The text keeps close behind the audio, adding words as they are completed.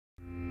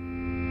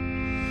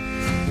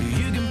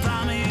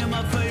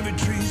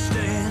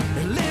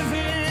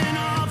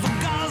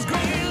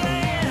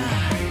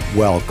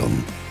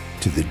Welcome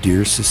to the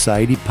Deer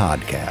Society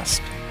podcast.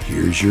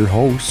 Here's your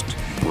host,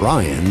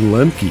 Brian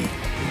Lemke.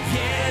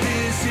 Yeah,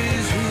 this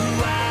is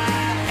who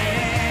I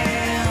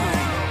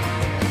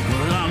am.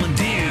 Well, I'm a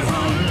deer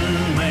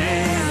hunting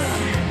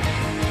man.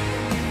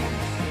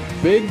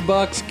 Big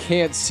bucks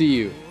can't see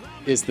you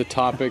is the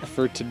topic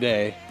for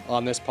today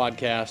on this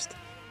podcast.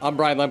 I'm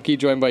Brian Lemke,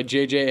 joined by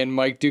JJ and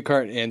Mike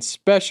Ducart, and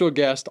special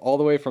guest all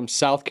the way from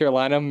South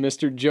Carolina,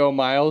 Mr. Joe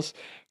Miles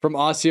from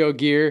Asio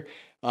Gear.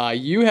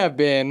 You have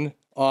been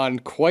on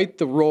quite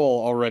the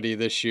roll already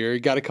this year. You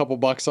got a couple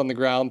bucks on the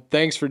ground.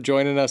 Thanks for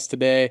joining us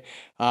today.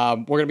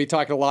 We're going to be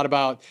talking a lot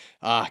about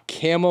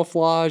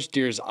camouflage,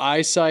 deer's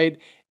eyesight,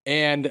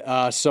 and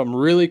some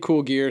really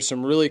cool gear,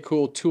 some really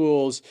cool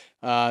tools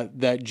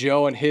that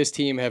Joe and his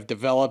team have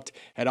developed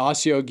at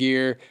Asio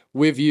Gear.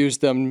 We've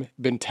used them,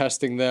 been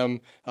testing them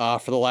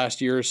for the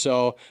last year or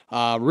so.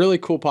 Really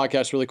cool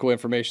podcast, really cool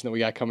information that we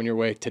got coming your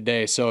way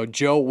today. So,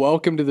 Joe,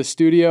 welcome to the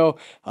studio.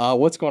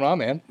 What's going on,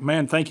 man?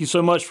 Man, thank you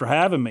so much for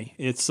having me.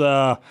 It's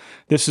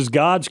this is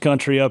God's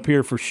country up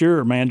here for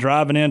sure, man.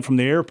 Driving in from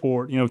the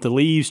airport, with the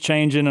leaves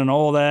changing and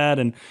all that,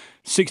 and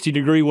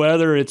 60-degree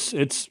weather,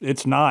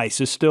 it's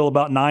nice. It's still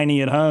about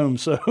 90 at home,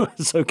 so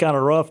kind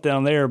of rough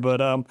down there.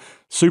 But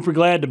super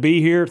glad to be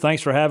here.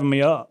 Thanks for having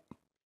me up.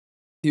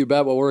 You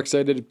bet. Well, we're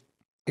excited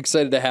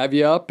to have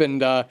you up,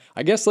 and I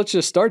guess let's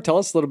just start. Tell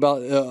us a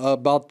little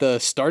about the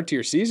start to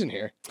your season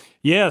here.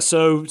 Yeah,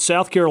 so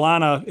South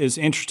Carolina is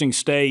an interesting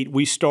state.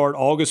 We start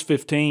August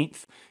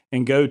 15th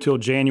and go till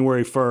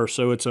January 1st,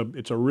 so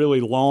it's a really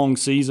long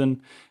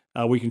season.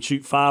 We can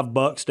shoot 5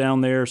 bucks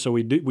down there, so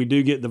we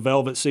do get the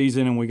velvet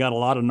season, and we got a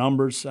lot of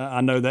numbers. I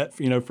know that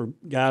for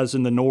guys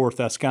in the north,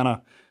 that's kind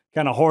of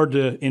hard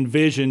to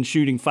envision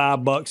shooting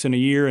 5 bucks in a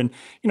year, and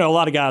a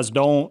lot of guys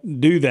don't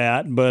do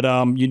that, but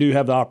you do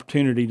have the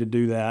opportunity to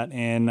do that.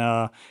 And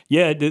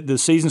the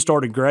season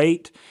started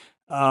great.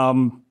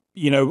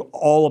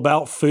 All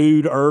about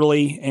food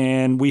early,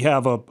 and we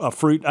have a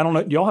fruit. I don't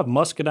know. Do y'all have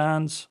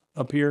muscadines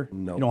up here?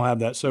 No, you don't have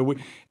that. So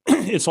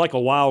it's like a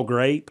wild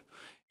grape.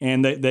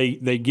 And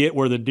they get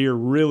where the deer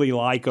really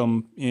like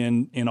them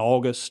in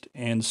August.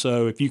 And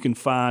so if you can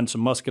find some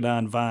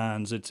muscadine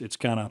vines, it's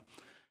kind of,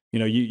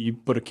 you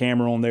put a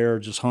camera on there,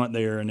 just hunt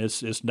there, and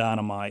it's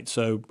dynamite.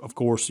 So, of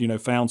course,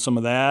 found some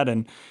of that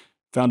and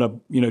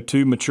found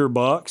 2 mature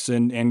bucks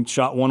and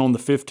shot one on the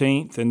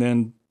 15th. And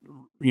then,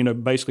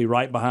 basically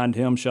right behind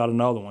him, shot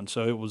another one.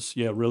 So it was,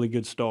 a really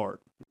good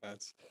start.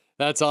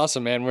 That's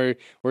awesome, man.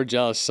 We're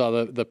jealous.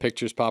 Saw the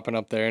pictures popping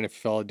up there, and if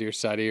you follow Deer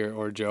Society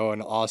or Joe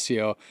and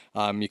Asio,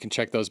 you can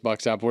check those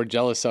bucks out. But we're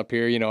jealous up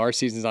here. Our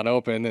season's not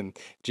open, and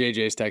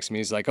JJ's texting me.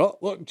 He's like, "Oh,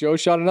 look, Joe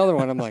shot another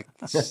one." I'm like,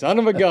 "Son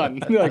of a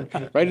gun!" Like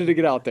ready to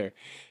get out there.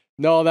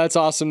 No, that's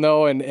awesome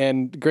though,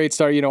 and great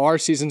start. Our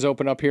season's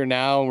open up here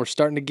now, and we're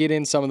starting to get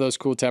in some of those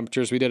cool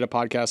temperatures. We did a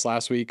podcast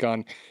last week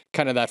on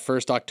kind of that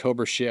first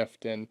October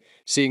shift and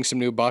seeing some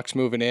new bucks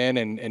moving in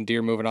and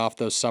deer moving off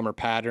those summer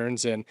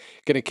patterns, and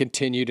going to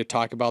continue to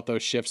talk about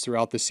those shifts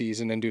throughout the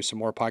season and do some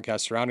more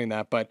podcasts surrounding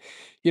that. But,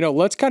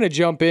 let's kind of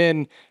jump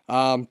in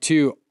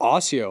to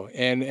Asio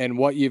and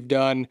what you've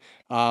done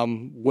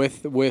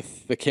with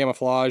the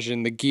camouflage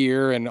and the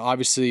gear. And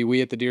obviously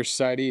we at the Deer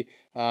Society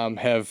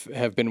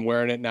have been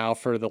wearing it now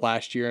for the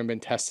last year and been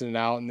testing it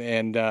out,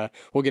 and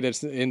we'll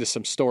get into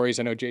some stories.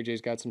 I know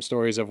JJ's got some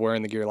stories of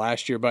wearing the gear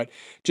last year, but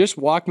just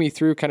walk me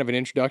through kind of an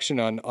introduction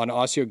on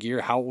Asio Gear,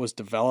 how it was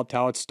developed,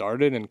 how it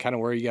started, and kind of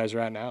where you guys are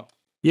at now.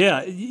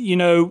 Yeah,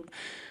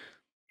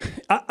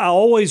 I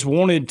always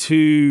wanted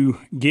to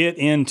get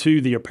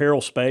into the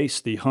apparel space,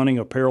 the hunting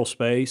apparel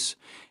space,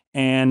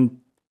 and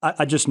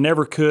I just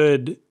never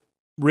could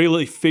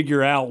really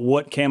figure out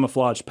what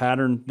camouflage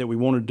pattern that we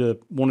wanted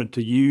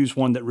to use,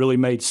 one that really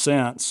made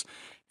sense.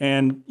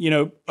 And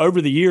over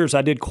the years,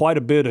 I did quite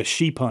a bit of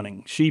sheep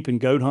and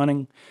goat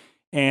hunting,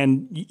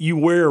 and you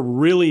wear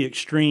really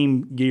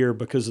extreme gear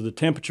because of the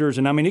temperatures.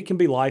 And I mean, it can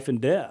be life and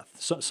death.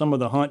 So, some of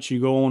the hunts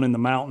you go on in the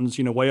mountains,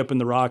 way up in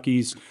the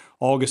Rockies,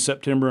 August,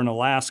 September in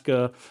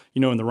Alaska,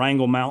 in the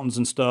Wrangell Mountains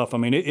and stuff. I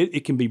mean,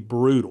 it can be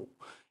brutal.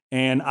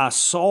 And I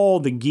saw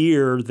the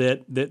gear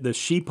that the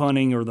sheep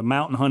hunting or the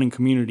mountain hunting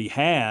community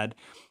had,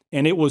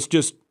 and it was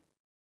just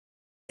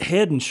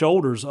head and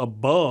shoulders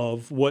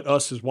above what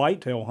us as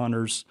whitetail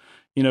hunters,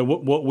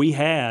 what we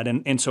had.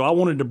 And so I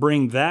wanted to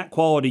bring that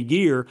quality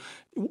gear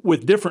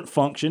with different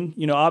function.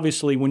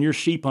 Obviously when you're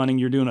sheep hunting,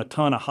 you're doing a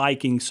ton of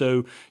hiking,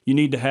 so you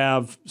need to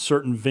have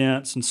certain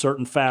vents and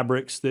certain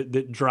fabrics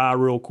that dry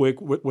real quick.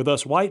 With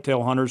us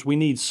whitetail hunters, we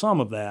need some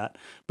of that,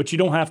 but you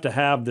don't have to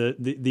have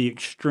the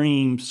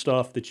extreme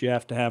stuff that you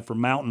have to have for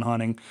mountain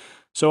hunting.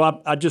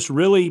 So I just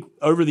really,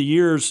 over the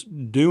years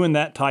doing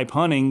that type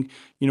hunting,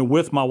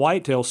 with my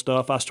whitetail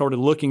stuff, I started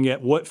looking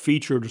at what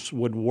features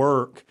would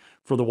work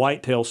for the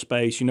whitetail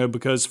space,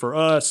 because for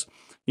us,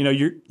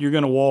 you're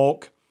going to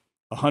walk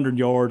 100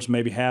 yards,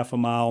 maybe half a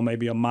mile,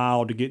 maybe a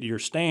mile to get to your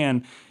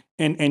stand,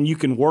 and you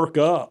can work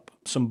up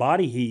some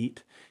body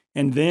heat,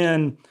 and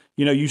then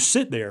you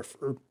sit there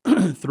for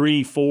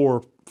 3,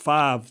 4,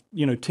 5,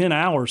 10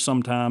 hours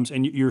sometimes,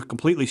 and you're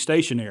completely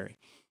stationary.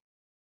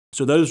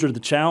 So those are the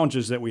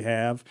challenges that we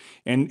have.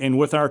 And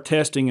with our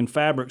testing and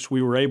fabrics,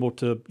 we were able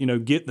to,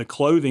 get the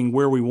clothing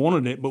where we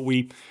wanted it. But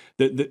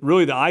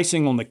really the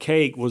icing on the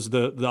cake was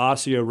the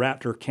Asio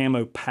Raptor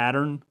camo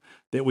pattern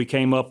that we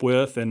came up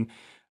with. And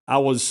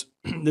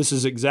this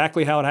is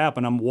exactly how it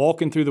happened. I'm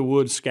walking through the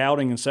woods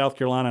scouting in South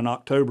Carolina in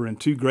October, and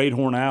 2 great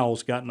horned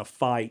owls got in a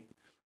fight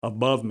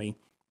above me.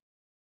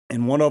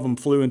 And one of them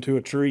flew into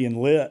a tree and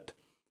lit,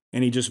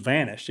 and he just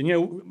vanished.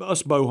 And,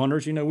 us bow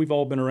hunters, we've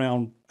all been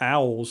around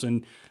owls,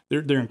 and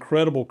they're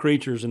incredible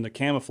creatures, and the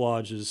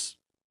camouflage is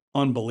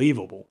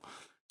unbelievable.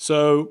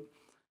 So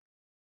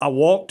I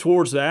walked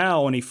towards the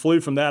owl, and he flew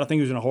from that. I think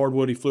he was in a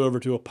hardwood. He flew over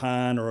to a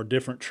pine or a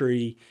different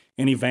tree,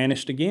 and he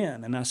vanished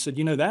again. And I said,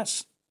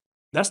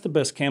 that's the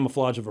best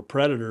camouflage of a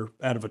predator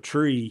out of a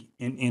tree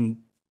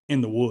in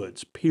the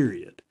woods,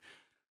 period.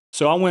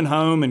 So I went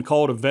home and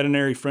called a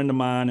veterinary friend of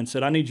mine and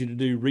said, I need you to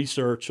do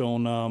research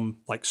on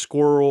like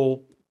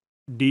squirrel,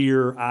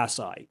 deer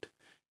eyesight,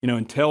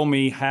 and tell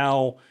me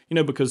how,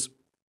 because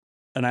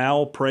an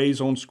owl preys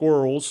on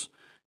squirrels,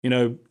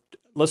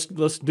 let's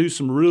do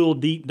some real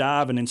deep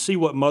diving and see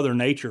what Mother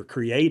Nature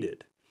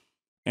created.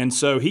 And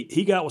so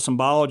he got with some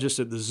biologists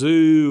at the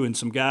zoo and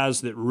some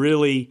guys that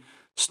really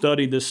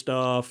studied this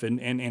stuff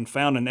and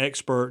found an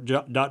expert,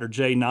 Dr.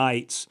 Jay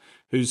Knights,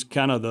 who's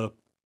kind of the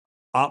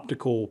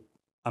optical,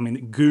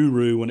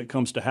 guru when it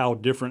comes to how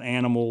different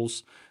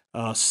animals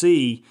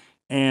see.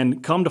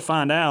 And come to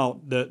find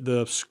out that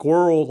the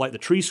squirrel, like the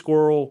tree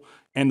squirrel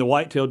and the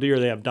whitetail deer,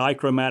 they have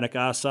dichromatic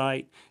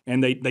eyesight,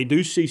 and they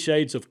do see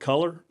shades of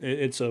color.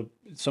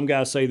 Some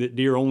guys say that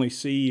deer only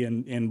see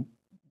in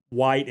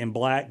white and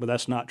black, but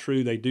that's not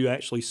true. They do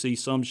actually see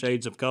some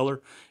shades of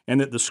color,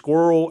 and that the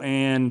squirrel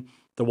and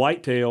the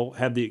whitetail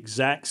have the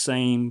exact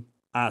same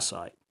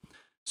eyesight.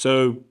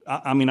 So,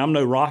 I'm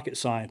no rocket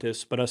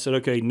scientist, but I said,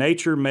 okay,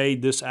 nature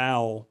made this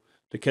owl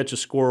to catch a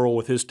squirrel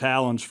with his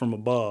talons from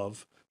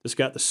above. It's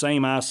got the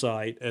same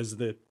eyesight as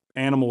the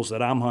animals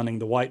that I'm hunting,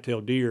 the whitetail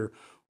deer.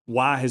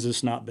 Why has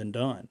this not been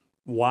done?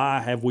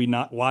 Why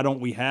don't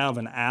we have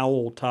an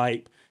owl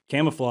type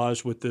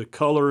camouflage with the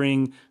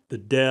coloring, the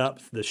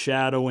depth, the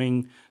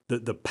shadowing,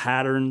 the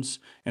patterns?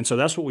 And so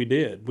that's what we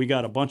did. We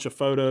got a bunch of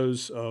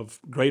photos of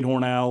great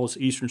horned owls,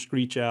 eastern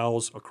screech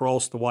owls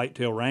across the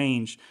whitetail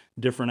range,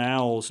 different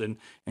owls, and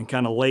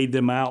kind of laid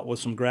them out with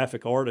some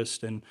graphic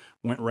artists and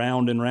went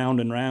round and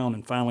round and round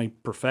and finally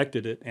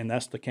perfected it. And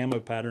that's the camo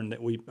pattern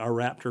our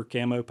Raptor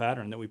camo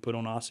pattern that we put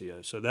on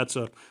Asio. So that's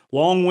a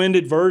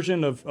long-winded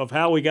version of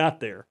how we got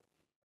there.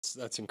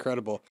 That's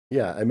incredible.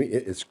 Yeah,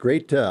 it's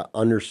great to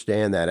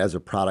understand that as a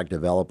product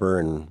developer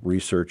and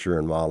researcher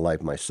in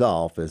wildlife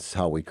myself, is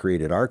how we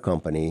created our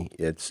company.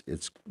 It's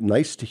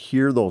nice to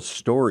hear those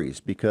stories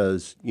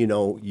because, you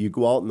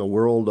go out in the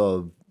world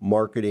of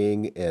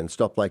marketing and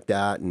stuff like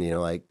that, and,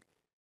 like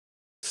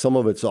some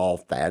of it's all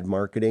fad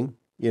marketing,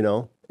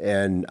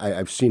 and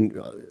I've seen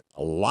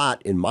a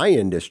lot in my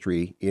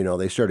industry,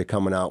 they started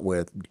coming out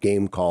with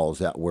game calls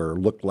that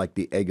looked like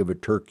the egg of a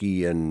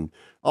turkey and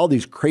all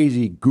these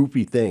crazy,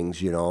 goofy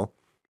things,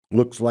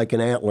 looks like an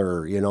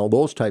antler,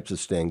 those types of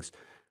things.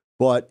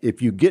 But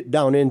if you get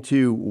down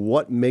into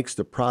what makes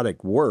the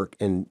product work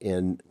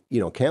and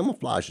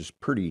camouflage is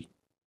pretty,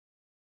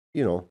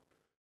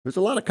 there's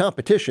a lot of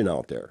competition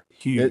out there.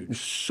 Huge.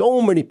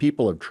 So many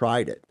people have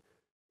tried it.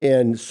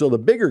 And so the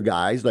bigger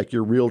guys, like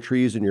your real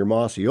trees and your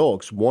mossy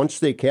oaks, once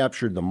they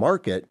captured the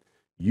market,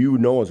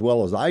 as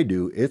well as I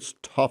do, it's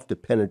tough to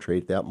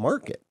penetrate that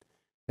market.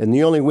 And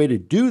the only way to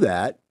do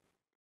that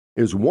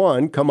is,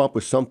 1, come up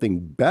with something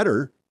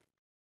better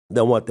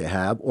than what they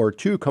have, or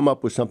 2, come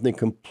up with something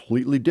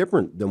completely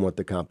different than what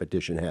the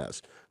competition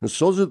has. And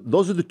so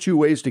those are the 2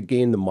 ways to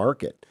gain the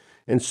market.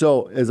 And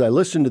so as I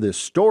listen to this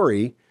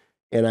story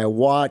and I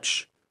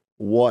watch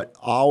what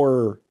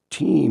our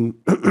team,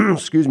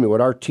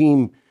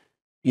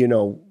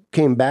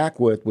 came back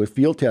with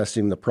field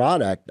testing the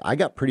product, I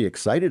got pretty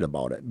excited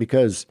about it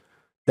because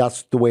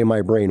that's the way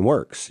my brain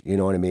works. You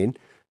know what I mean?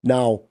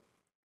 Now,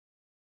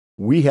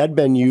 we had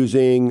been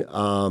using,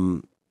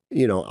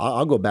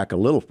 I'll go back a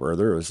little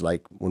further. It was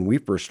like when we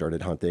first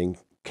started hunting,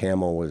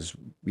 camo was,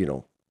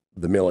 the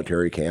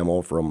military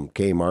camo from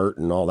Kmart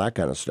and all that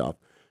kind of stuff.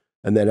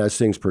 And then as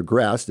things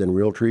progressed, then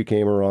Realtree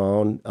came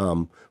around.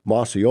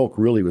 Mossy Oak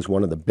really was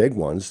one of the big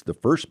ones, the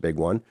first big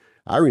one.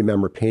 I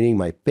remember painting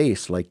my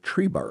face like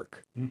tree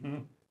bark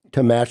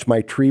to match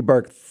my tree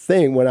bark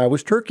thing when I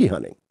was turkey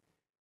hunting.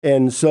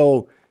 And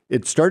so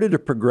it started to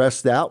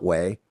progress that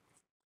way.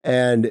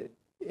 And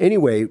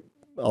anyway,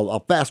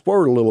 I'll fast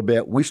forward a little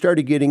bit. We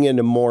started getting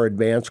into more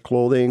advanced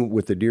clothing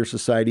with the Deer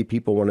Society.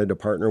 People wanted to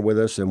partner with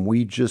us, and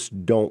we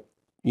just don't,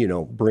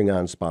 bring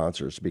on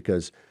sponsors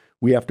because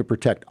we have to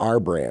protect our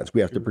brands.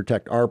 We have to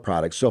protect our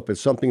products. So if it's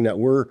something that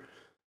we're,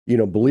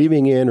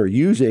 believing in or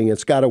using,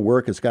 it's got to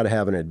work. It's got to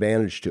have an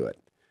advantage to it.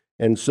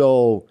 And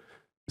so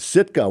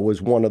Sitka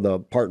was one of the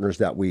partners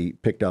that we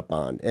picked up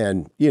on.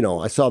 And,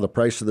 I saw the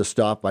price of the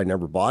stuff. I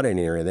never bought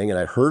any or anything, and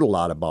I heard a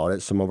lot about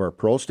it. Some of our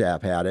pro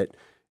staff had it.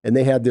 And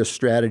they had this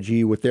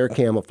strategy with their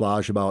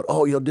camouflage about,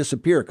 oh, you'll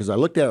disappear. Because I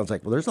looked at it, I was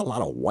like, well, there's a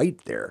lot of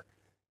white there,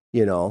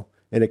 you know,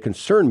 and it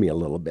concerned me a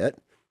little bit.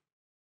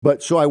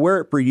 But so I wear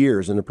it for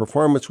years, and the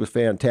performance was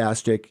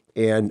fantastic.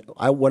 And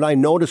what I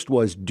noticed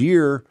was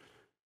deer,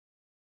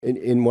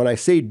 and when I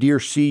say deer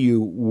see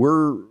you,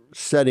 we're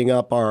setting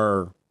up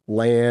our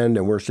land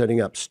and we're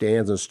setting up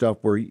stands and stuff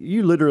where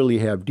you literally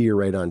have deer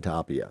right on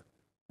top of you.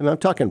 And I'm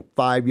talking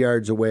 5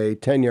 yards away,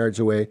 10 yards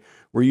away,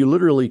 where you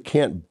literally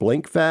can't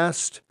blink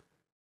fast.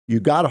 You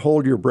got to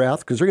hold your breath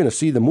because they're going to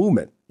see the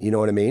movement. You know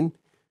what I mean?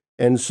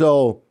 And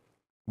so,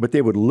 but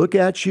they would look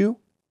at you,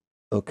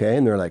 okay,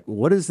 and they're like,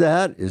 what is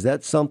that? Is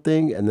that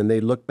something? And then they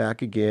look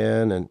back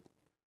again, and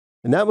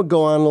that would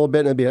go on a little bit,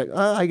 and they'd be like,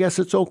 I guess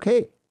it's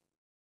okay,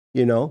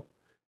 you know?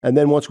 And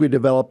then once we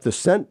developed the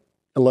scent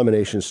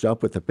elimination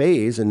stuff with the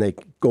bays, and they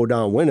go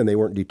downwind and they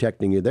weren't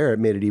detecting you there, it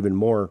made it even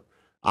more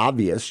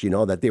obvious, you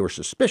know, that they were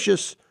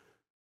suspicious.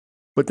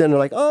 But then they're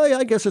like, oh, yeah,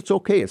 I guess it's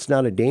okay. It's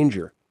not a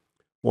danger.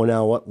 Well,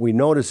 now what we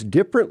noticed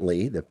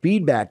differently, the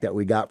feedback that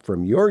we got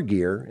from your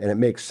gear, and it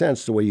makes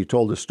sense the way you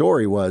told the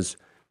story, was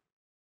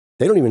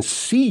they don't even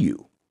see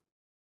you.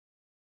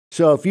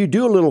 So if you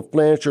do a little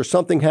flinch or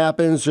something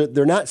happens,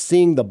 they're not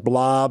seeing the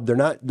blob.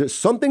 There's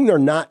something they're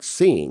not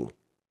seeing.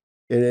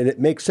 And it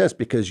makes sense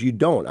because you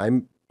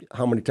don't.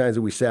 How many times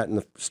have we sat in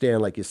the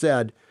stand, like you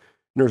said,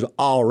 and there's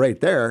all right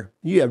there.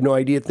 You have no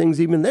idea thing's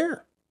even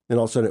there. And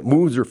all of a sudden it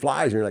moves or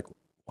flies, and you're like,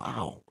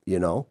 wow, you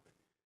know?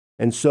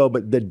 And so,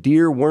 but the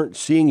deer weren't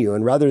seeing you.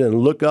 And rather than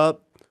look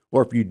up,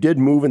 or if you did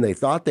move and they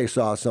thought they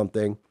saw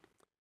something,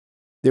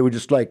 they would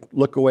just like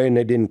look away and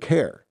they didn't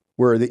care.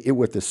 Where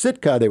with the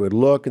Sitka, they would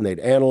look and they'd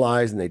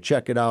analyze and they'd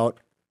check it out,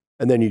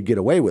 and then you'd get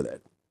away with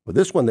it. With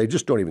this one, they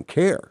just don't even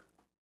care.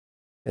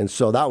 And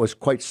so that was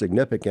quite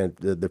significant,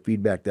 the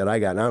feedback that I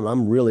got. And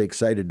I'm really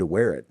excited to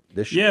wear it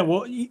this year. Yeah,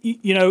 well,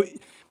 you know,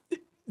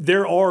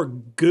 there are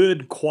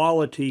good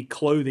quality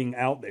clothing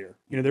out there.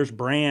 You know, there's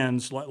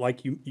brands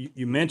like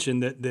you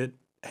mentioned that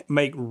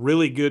make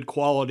really good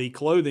quality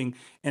clothing,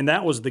 and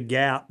that was the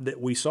gap that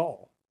we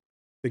saw.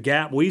 The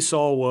gap we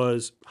saw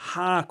was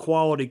high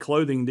quality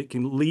clothing that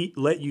can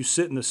let you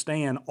sit in the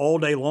stand all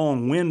day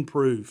long,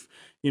 windproof,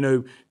 you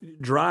know,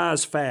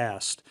 dries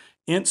fast,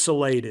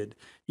 insulated,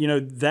 you know,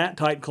 that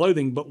type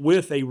clothing, but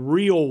with a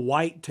real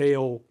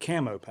whitetail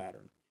camo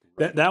pattern.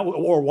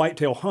 Or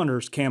whitetail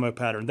hunters camo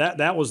pattern.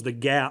 That was the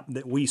gap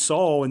that we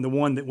saw and the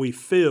one that we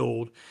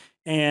filled.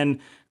 And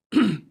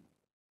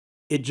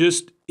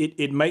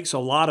it makes a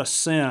lot of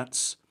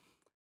sense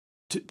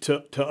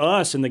to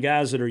us and the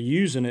guys that are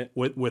using it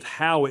with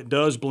how it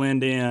does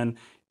blend in.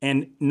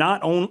 And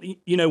not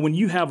only, you know, when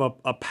you have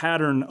a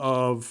pattern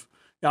of,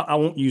 I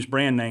won't use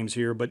brand names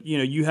here, but you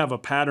know, you have a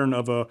pattern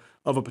of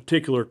a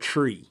particular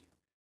tree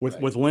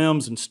with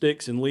limbs and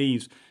sticks and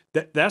leaves,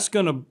 that's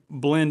going to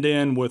blend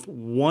in with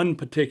one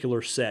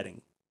particular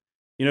setting.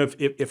 You know,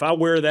 if I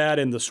wear that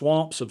in the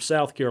swamps of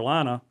South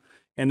Carolina,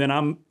 and then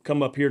I'm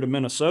come up here to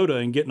Minnesota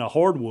and getting a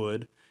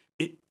hardwood,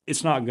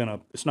 it's not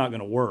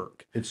gonna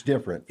work. It's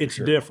different. It's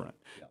different.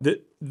 Yeah.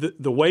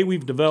 The way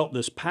we've developed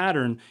this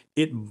pattern,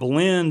 it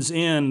blends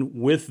in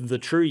with the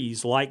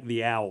trees like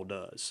the owl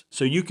does.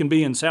 So you can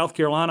be in South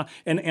Carolina,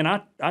 and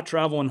I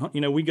travel and,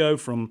 you know, we go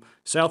from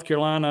South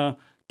Carolina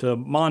to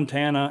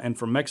Montana and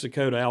from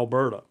Mexico to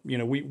Alberta. You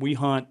know, we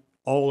hunt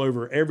all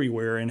over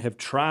everywhere and have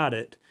tried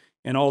it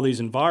in all these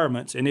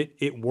environments, and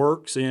it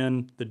works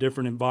in the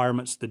different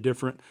environments, the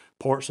different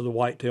parts of the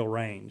whitetail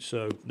range.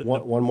 So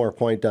one more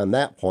point on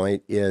that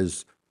point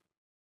is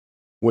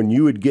when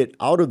you would get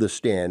out of the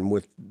stand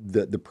with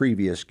the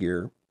previous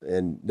gear,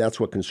 and that's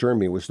what concerned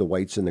me was the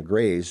whites and the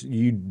grays,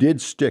 you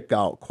did stick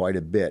out quite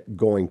a bit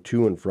going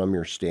to and from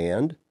your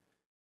stand.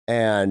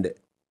 And,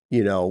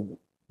 you know,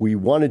 we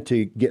wanted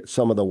to get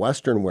some of the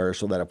Western wear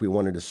so that if we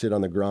wanted to sit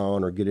on the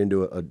ground or get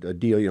into a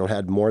deal, you know,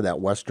 had more of that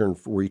Western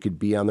where you could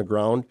be on the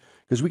ground.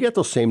 Because we get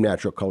those same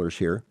natural colors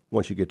here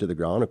once you get to the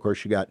ground. Of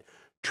course, you got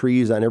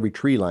trees on every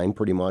tree line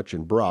pretty much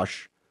and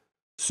brush.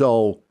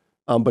 So,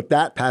 but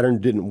that pattern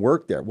didn't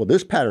work there. Well,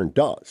 this pattern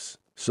does.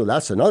 So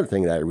that's another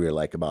thing that I really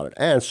like about it.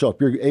 And so if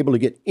you're able to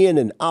get in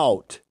and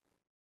out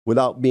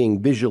without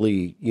being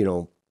visually, you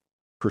know,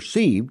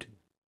 perceived,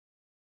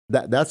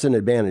 that's an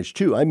advantage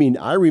too. I mean,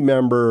 I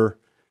remember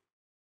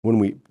when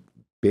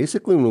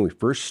we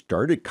first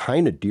started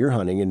kind of deer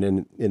hunting, and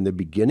then in the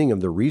beginning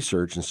of the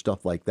research and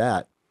stuff like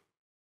that,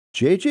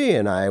 JJ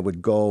and I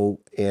would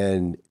go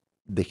in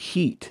the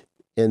heat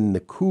and the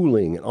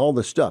cooling and all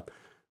the stuff.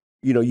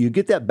 You know, you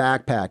get that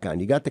backpack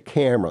on, you got the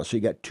camera, so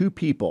you got two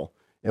people,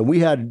 and we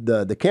had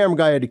the camera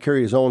guy had to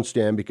carry his own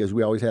stand because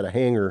we always had a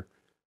hanger,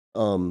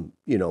 you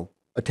know,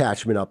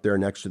 attachment up there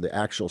next to the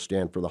actual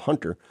stand for the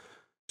hunter.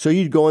 So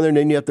you'd go in there and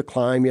then you have to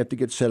climb, you have to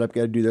get set up,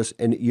 you got to do this,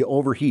 and you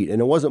overheat.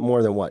 And it wasn't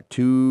more than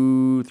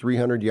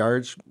 200-300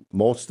 yards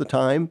most of the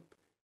time.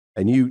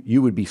 And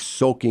you would be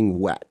soaking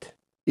wet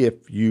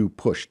if you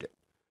pushed it.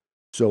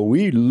 So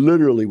we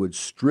literally would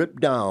strip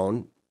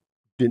down,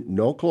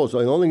 no clothes. The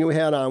only thing we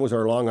had on was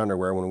our long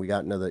underwear when we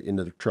got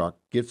into the truck.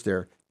 Gets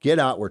there, get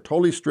out, we're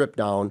totally stripped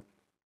down,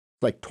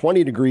 like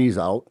 20 degrees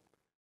out.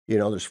 You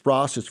know, there's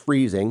frost, it's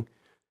freezing,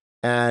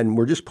 and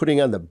we're just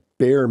putting on the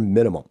bare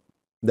minimum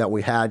that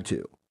we had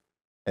to.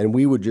 And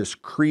we would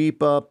just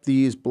creep up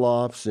these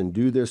bluffs and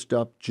do this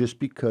stuff just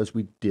because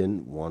we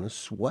didn't want to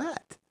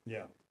sweat.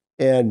 Yeah.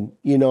 And,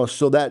 you know,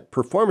 so that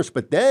performance,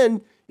 but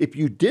then if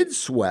you did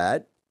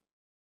sweat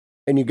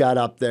and you got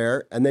up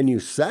there and then you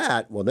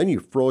sat, well, then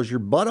you froze your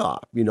butt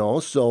off, you know?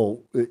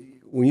 So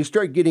when you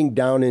start getting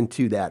down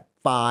into that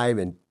 5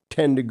 and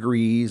 10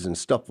 degrees and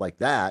stuff like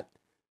that,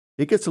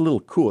 it gets a little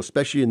cool,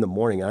 especially in the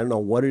morning. I don't know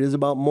what it is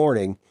about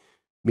morning.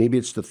 Maybe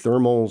it's the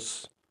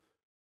thermals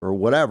or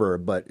whatever,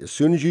 but as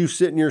soon as you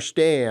sit in your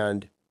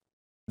stand,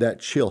 that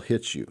chill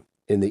hits you.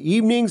 In the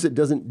evenings, it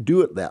doesn't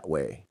do it that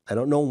way. I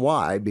don't know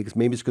why, because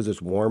maybe it's because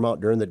it's warm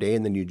out during the day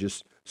and then you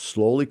just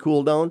slowly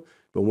cool down.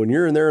 But when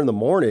you're in there in the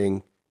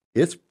morning,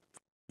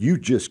 you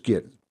just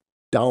get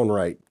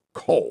downright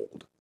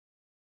cold.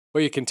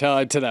 Well, you can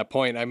tell to that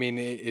point. I mean,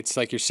 it's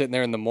like you're sitting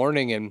there in the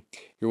morning and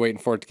you're waiting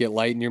for it to get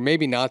light and you're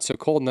maybe not so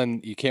cold. And then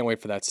you can't wait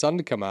for that sun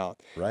to come out.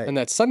 Right. And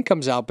that sun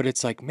comes out, but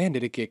it's like, man,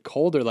 did it get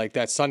colder? Like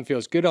that sun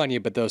feels good on you,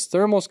 but those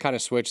thermals kind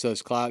of switch,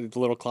 the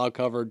little cloud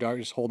cover,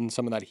 darkness holding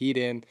some of that heat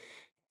in.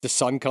 The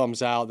sun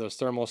comes out, those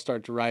thermals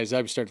start to rise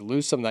up, you start to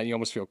lose some of that. You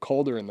almost feel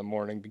colder in the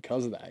morning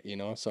because of that, you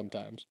know,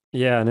 sometimes.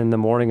 Yeah, and in the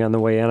morning on the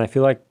way in, I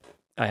feel like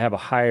I have a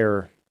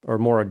higher or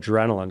more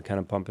adrenaline kind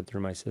of pumping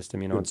through my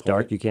system. You know, it's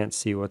dark, you can't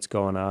see what's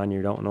going on,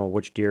 you don't know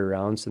which deer are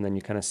around, so then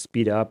you kind of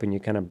speed up and you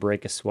kind of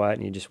break a sweat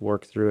and you just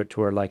work through it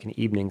to where like an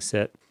evening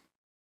sit,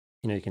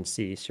 you know, you can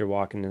see. So you're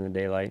walking in the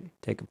daylight,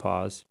 take a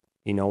pause,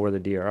 you know where the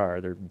deer are,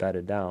 they're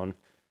bedded down.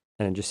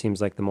 And it just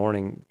seems like the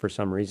morning, for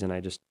some reason,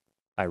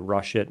 I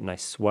rush it and I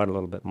sweat a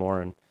little bit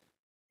more.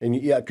 And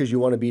yeah, because you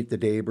want to beat the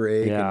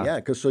daybreak. Yeah. And yeah,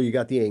 because so you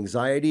got the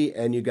anxiety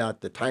and you got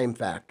the time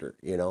factor,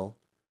 you know?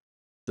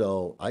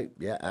 So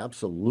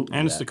absolutely.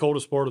 And it's the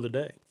coldest part of the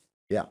day.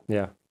 Yeah.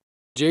 Yeah.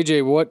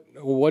 JJ,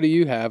 what do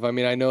you have? I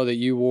mean, I know that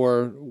you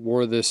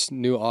wore this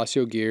new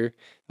Asio gear,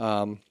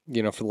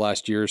 you know, for the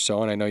last year or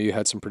so, and I know you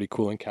had some pretty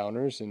cool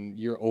encounters. And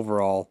your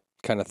overall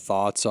kind of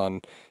thoughts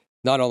on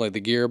not only the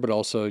gear but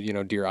also, you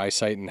know, deer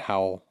eyesight and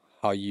how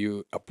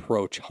you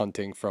approach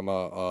hunting from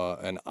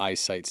an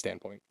eyesight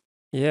standpoint.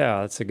 Yeah,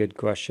 that's a good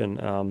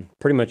question.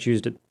 Pretty much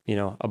used, you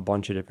know, a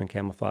bunch of different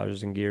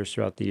camouflages and gears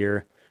throughout the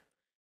year.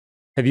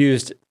 Have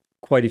used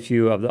quite a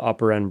few of the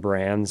upper end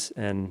brands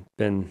and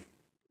been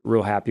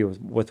real happy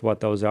with what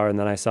those are. And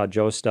then I saw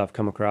Joe's stuff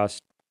come across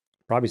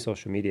probably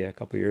social media a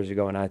couple of years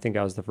ago, and I think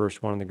I was the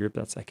first one in the group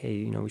that's like, hey,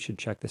 you know, we should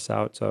check this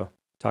out. So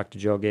talked to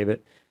Joe, gave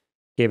it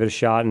a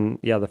shot, and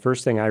yeah, the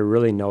first thing I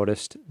really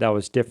noticed that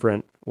was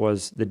different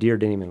was the deer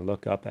didn't even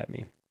look up at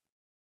me.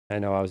 I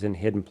know I was in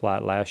Hidden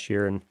Plat last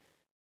year, and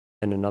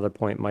another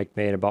point Mike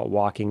made about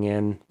walking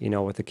in, you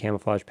know, with a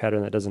camouflage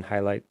pattern that doesn't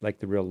highlight like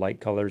the real light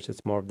colors.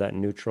 It's more of that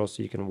neutral,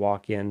 so you can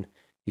walk in.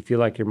 You feel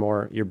like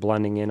you're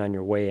blending in on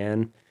your way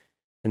in.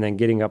 And then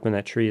getting up in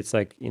that tree, it's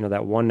like, you know,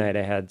 that one night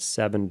I had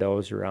 7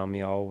 does around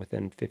me all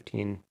within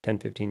 10,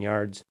 15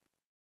 yards.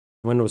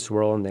 Wind was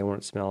swirling, they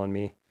weren't smelling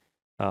me.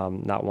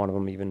 Not one of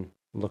them even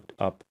looked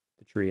up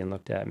the tree and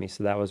looked at me.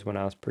 So that was when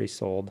I was pretty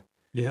sold.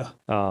 Yeah.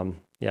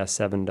 Yeah,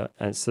 7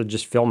 and so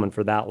just filming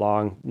for that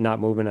long, not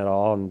moving at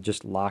all, and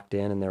just locked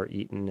in, and they were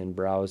eating and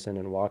browsing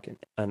and walking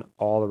and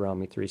all around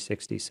me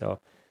 360. So,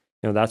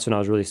 you know, that's when I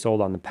was really sold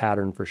on the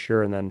pattern for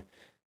sure. And then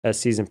as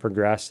season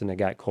progressed and it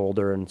got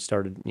colder and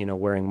started, you know,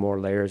 wearing more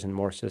layers and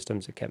more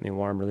systems, it kept me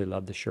warm. Really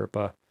loved the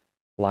Sherpa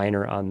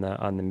liner on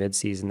the mid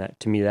season. That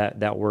to me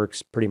that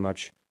works pretty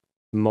much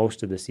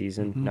most of the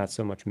season, not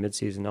so much mid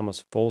season,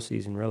 almost full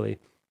season really.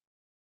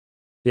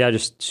 Yeah,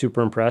 just super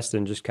impressed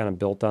and just kind of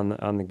built on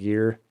the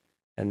gear.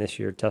 And this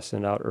year testing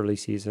it out early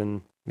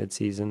season, mid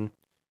season.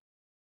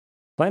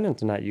 Planning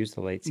to not use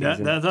the late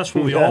season. That's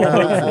what we all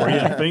hope for.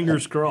 Yeah,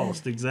 fingers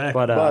crossed. Exactly.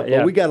 But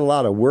But we got a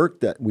lot of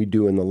work that we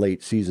do in the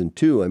late season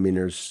too. I mean,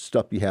 there's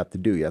stuff you have to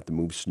do. You have to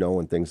move snow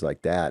and things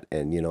like that.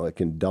 And, you know, it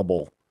can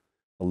double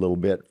a little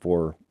bit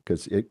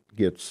because it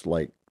gets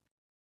like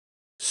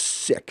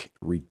sick,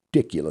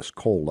 ridiculous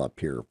cold up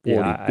here,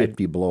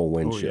 50 below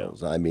wind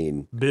chills. I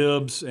mean,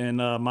 bibs and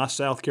my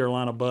South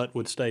Carolina butt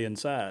would stay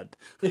inside.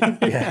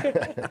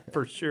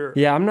 For sure.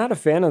 Yeah, I'm not a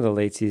fan of the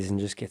late season.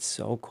 Just gets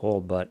so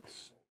cold, but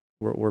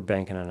we're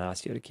banking on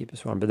Asio to keep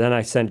us warm. But then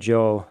I sent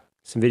Joe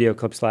some video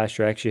clips last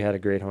year. I actually had a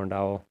great horned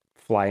owl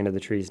fly into the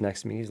trees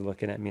next to me. He's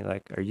looking at me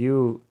like, are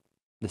you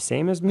the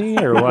same as me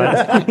or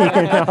what?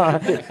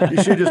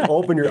 You should just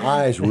open your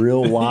eyes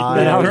real wide.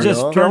 And I was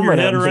just turn your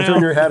head around.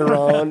 Turn your head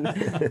around.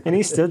 And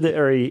he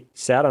he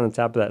sat on the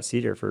top of that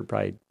cedar for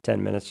probably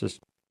 10 minutes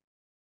just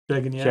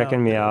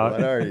checking me out.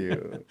 What are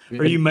you?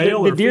 Are you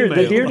male or female?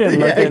 The deer didn't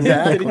look in.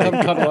 Exactly. Did he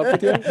come cuddle up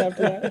with you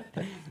after that?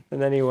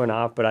 And then he went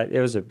off, but it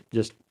was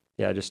just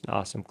an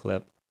awesome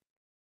clip.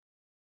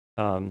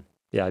 I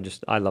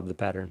love the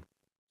pattern.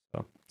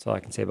 So that's all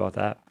I can say about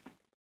that.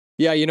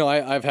 Yeah,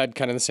 I've had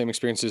kind of the same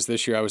experiences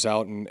this year. I was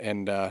out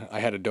and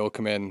I had a doe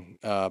come in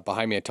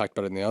behind me. I talked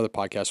about it in the other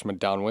podcast from a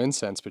downwind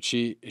sense, but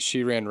she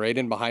ran right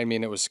in behind me,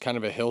 and it was kind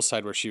of a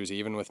hillside where she was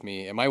even with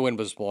me, and my wind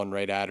was blowing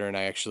right at her. And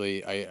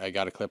I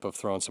got a clip of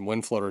throwing some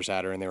wind floaters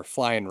at her, and they were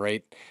flying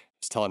right. I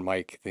was telling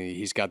Mike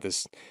he's got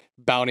this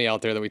bounty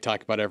out there that we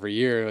talk about every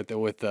year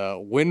with the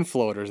wind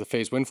floaters, the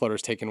phased wind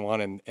floaters, taking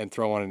one and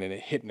throwing one and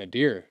it hitting a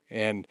deer.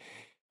 And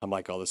I'm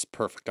like, oh, this is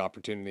perfect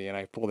opportunity. And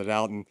I pulled it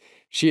out, and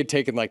she had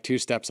taken like 2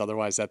 steps.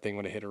 Otherwise, that thing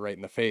would have hit her right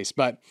in the face.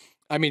 But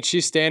I mean,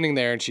 she's standing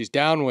there and she's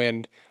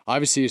downwind,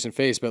 obviously using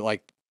face, but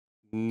like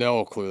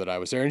no clue that I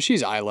was there. And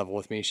she's eye level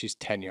with me. She's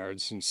 10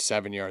 yards and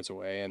 7 yards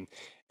away.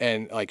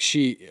 And like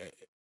she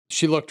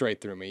looked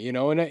right through me,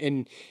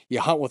 and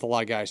you hunt with a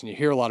lot of guys and you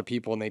hear a lot of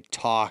people and they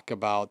talk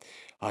about,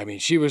 I mean,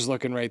 she was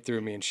looking right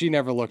through me and she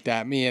never looked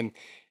at me. And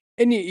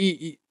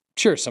you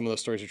sure, some of those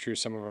stories are true,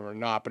 some of them are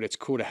not, but it's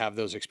cool to have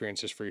those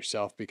experiences for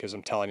yourself, because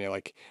I'm telling you,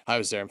 like, I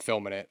was there, I'm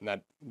filming it,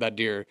 and that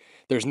deer,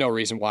 there's no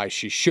reason why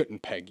she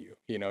shouldn't peg you.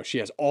 She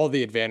has all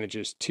the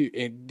advantages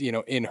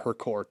in her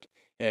court,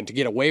 and to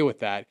get away with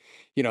that,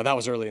 that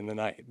was early in the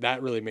night.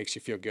 That really makes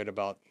you feel good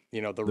about,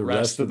 the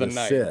rest of the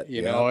night. sit,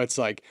 It's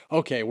like,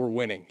 okay, we're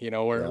winning,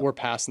 we're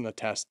passing the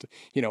test,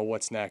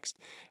 what's next.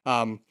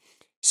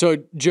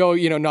 So Joe,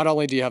 not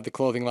only do you have the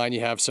clothing line,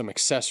 you have some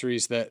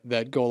accessories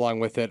that go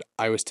along with it.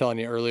 I was telling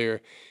you earlier,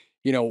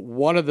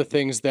 one of the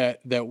things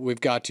that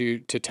we've got to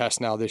test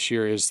now this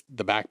year is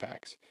the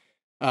backpacks.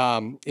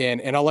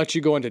 And I'll let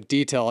you go into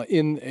detail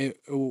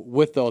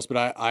with those,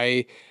 but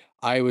I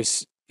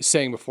was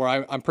saying before,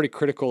 I'm pretty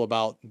critical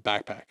about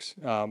backpacks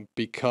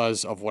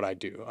because of what I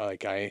do.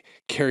 I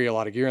carry a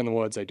lot of gear in the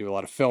woods. I do a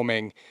lot of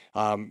filming.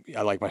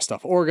 I like my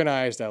stuff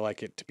organized. I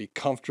like it to be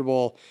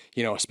comfortable,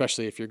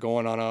 especially if you're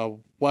going on a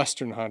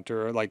Western hunt,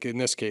 or like in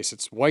this case,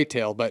 it's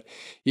whitetail, but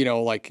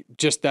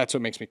just that's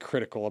what makes me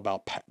critical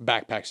about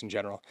backpacks in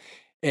general.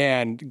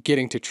 And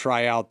getting to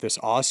try out this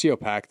Asio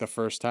pack the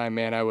first time,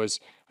 man, I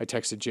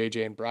texted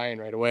JJ and Brian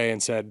right away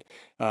and said,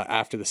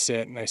 after the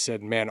sit, and I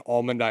said, man,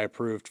 almond I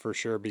approved for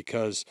sure,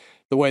 because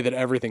the way that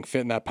everything fit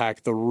in that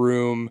pack, the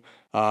room,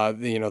 the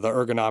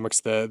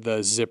ergonomics, the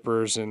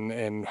zippers,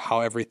 and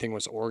how everything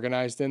was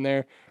organized in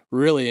there,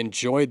 really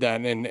enjoyed that.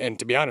 And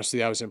to be honest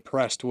with you, I was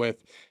impressed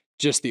with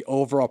just the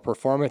overall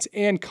performance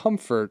and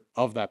comfort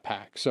of that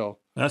pack. So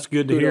that's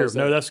good to hear.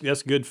 No,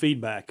 that's good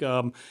feedback.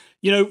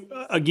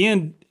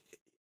 Again,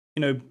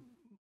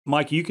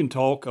 Mike, you can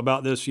talk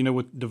about this,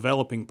 with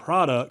developing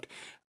product.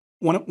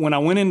 When I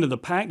went into the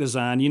pack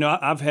design,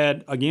 I've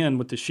had, again,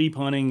 with the sheep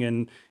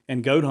hunting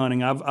and goat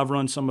hunting, I've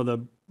run some of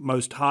the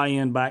most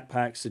high-end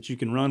backpacks that you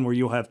can run, where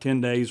you'll have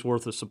 10 days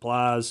worth of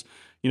supplies,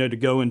 to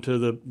go into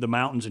the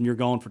mountains, and you're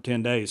gone for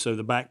 10 days. So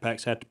the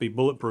backpacks have to be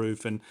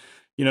bulletproof. And,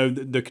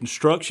 the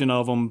construction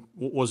of them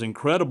was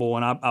incredible,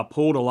 and I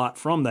pulled a lot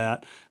from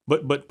that,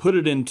 but put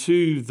it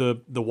into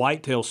the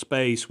whitetail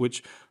space,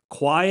 which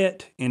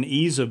quiet and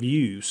ease of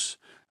use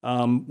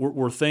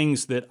were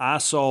things that I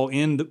saw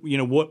in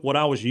what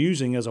I was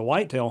using as a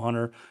whitetail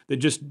hunter that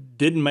just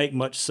didn't make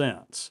much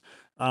sense.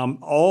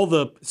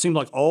 It seemed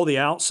like all the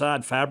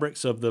outside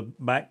fabrics of the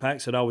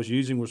backpacks that I was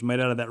using was made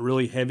out of that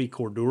really heavy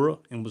cordura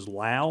and was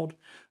loud.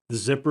 The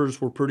zippers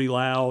were pretty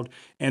loud.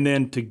 And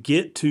then to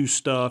get to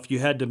stuff, you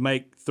had to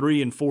make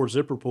 3 and 4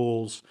 zipper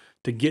pulls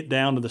to get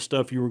down to the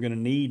stuff you were going to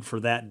need for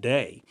that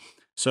day.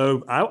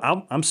 So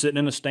I'm sitting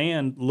in a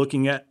stand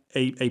looking at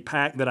a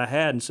pack that I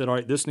had and said, all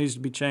right, this needs to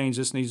be changed,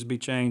 this needs to be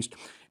changed.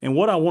 And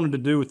what I wanted to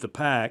do with the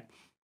pack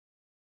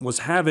was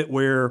have it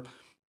where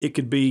it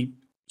could be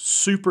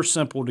super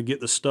simple to get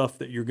the stuff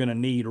that you're going to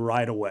need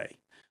right away.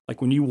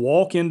 Like when you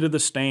walk into the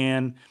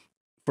stand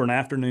for an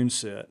afternoon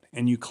sit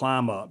and you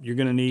climb up, you're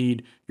going to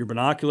need your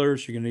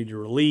binoculars, you're going to need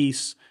your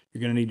release, you're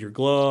going to need your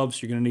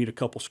gloves, you're going to need a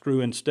couple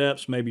screw-in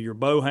steps, maybe your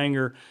bow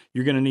hanger.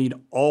 You're going to need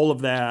all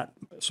of that,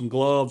 some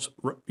gloves,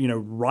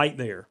 right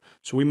there.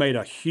 So we made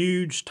a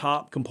huge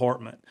top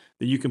compartment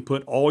that you can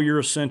put all your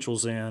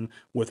essentials in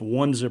with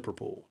one zipper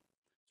pull.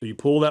 So you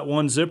pull that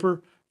one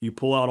zipper, you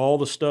pull out all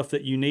the stuff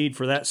that you need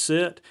for that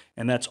sit,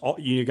 and that's all.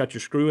 You got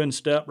your screw-in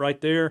step right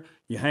there.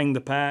 You hang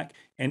the pack,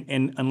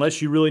 and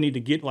unless you really need to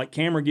get like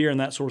camera gear and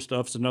that sort of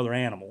stuff, it's another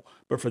animal.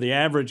 But for the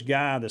average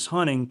guy that's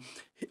hunting,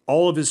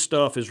 all of his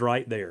stuff is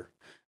right there.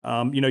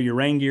 Your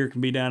rain gear can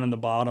be down in the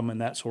bottom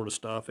and that sort of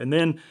stuff. And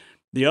then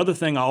the other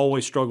thing I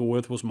always struggled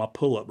with was my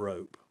pull-up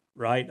rope,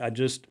 right?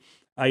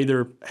 I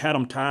either had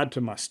them tied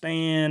to my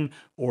stand,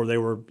 or they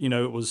were,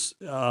 it was,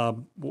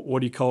 what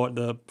do you call it?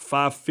 The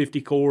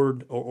 550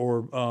 cord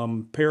or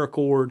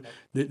paracord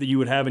that you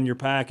would have in your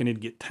pack, and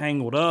it'd get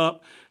tangled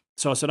up.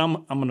 So I said,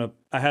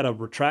 I had a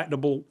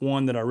retractable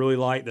one that I really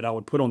liked that I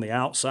would put on the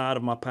outside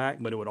of my pack,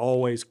 but it would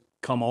always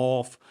come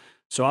off.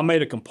 So I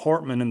made a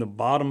compartment in the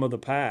bottom of the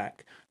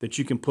pack that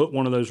you can put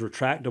one of those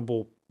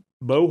retractable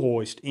bow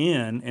hoist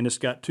in, and it's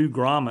got 2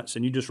 grommets,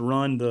 and you just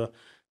run the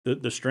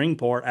string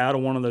part out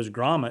of one of those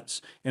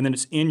grommets, and then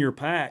it's in your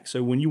pack.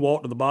 So when you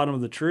walk to the bottom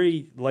of the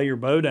tree, lay your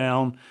bow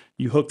down,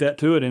 you hook that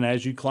to it, and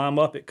as you climb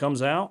up, it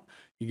comes out.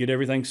 You get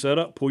everything set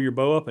up, pull your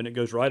bow up, and it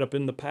goes right up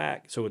in the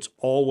pack. So it's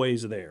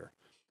always there.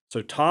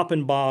 So top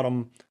and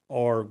bottom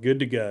are good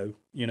to go.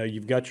 You know,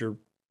 you've got your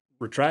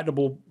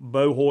retractable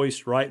bow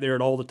hoist right there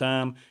at all the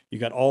time. You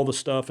got all the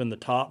stuff in the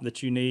top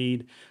that you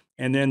need.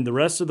 And then the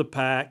rest of the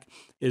pack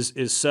is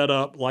set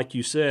up, like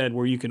you said,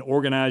 where you can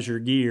organize your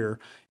gear.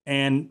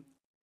 And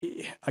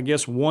I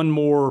guess one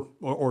more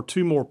or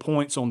two more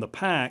points on the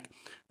pack.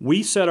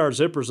 We set our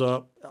zippers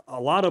up.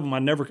 A lot of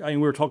them we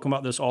were talking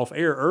about this off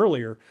air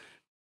earlier.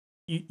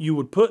 You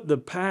would put the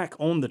pack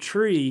on the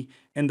tree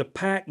and the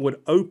pack would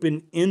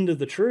open into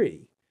the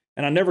tree.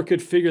 And I never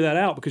could figure that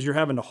out because you're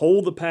having to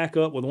hold the pack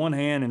up with one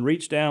hand and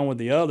reach down with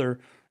the other,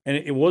 and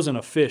it wasn't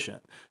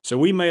efficient. So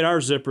we made our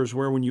zippers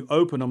where when you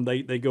open them,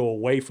 they go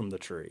away from the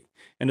tree.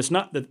 And it's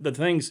not the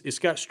things, it's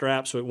got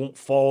straps so it won't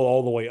fall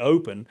all the way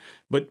open,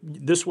 but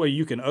this way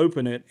you can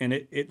open it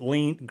and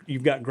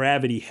you've got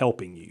gravity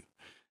helping you.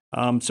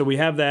 So we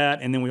have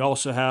that, and then we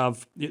also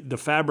have, the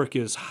fabric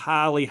is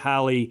highly,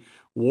 highly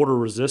water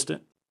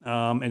resistant.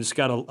 And it's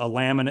got a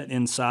laminate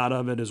inside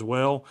of it as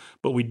well.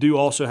 But we do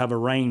also have a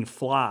rain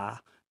fly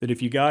that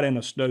if you got in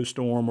a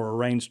snowstorm or a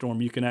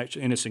rainstorm, you can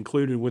actually, and it's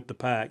included with the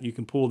pack, you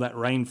can pull that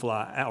rain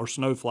fly out or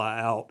snow fly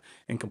out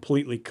and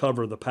completely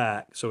cover the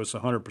pack. So it's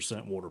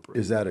 100% waterproof.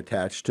 Is that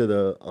attached to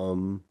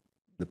the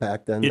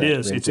pack then? It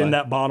is. It's in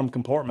that bottom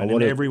compartment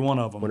in every one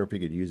of them. I wonder if you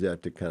could use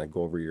that to kind of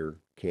go over your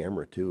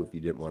camera too, if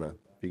you didn't want to.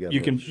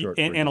 You can,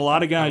 and a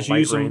lot of guys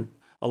use them.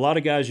 A lot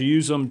of guys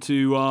use them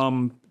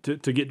to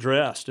get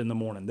dressed in the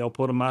morning. They'll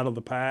put them out of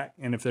the pack,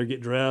 and if they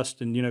get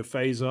dressed and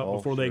phase up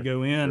before they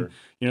go in,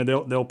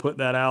 they'll put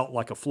that out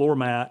like a floor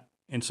mat,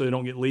 and so they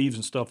don't get leaves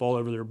and stuff all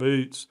over their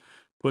boots.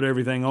 Put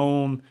everything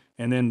on,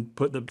 and then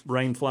put the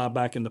rain fly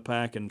back in the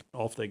pack, and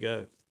off they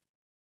go.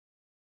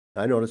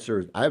 I noticed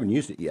I haven't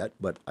used it yet,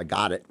 but I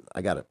got it.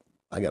 I got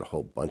a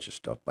whole bunch of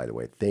stuff, by the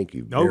way. Thank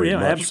you very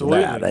much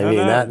absolutely. for that. I mean,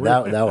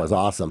 that was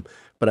awesome.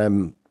 But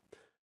I'm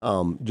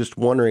just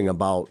wondering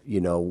about,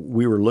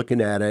 we were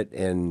looking at it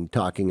and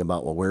talking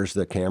about, well, where's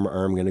the camera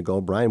arm going to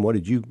go? Brian, what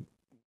did you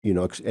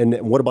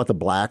and what about the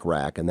black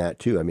rack and that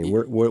too? I mean,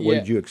 what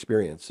did you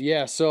experience?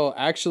 Yeah, so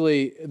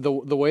actually the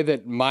way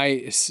that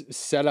my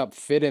setup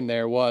fit in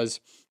there was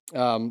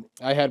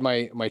I had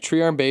my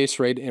tree arm base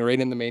right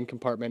in the main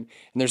compartment,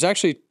 and there's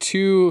actually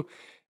two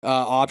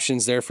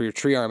options there for your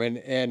tree arm,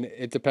 and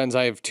it depends.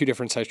 I have two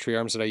different size tree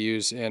arms that I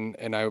use,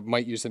 and I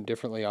might use them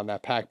differently on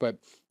that pack, but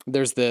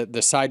there's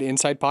the side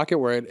inside pocket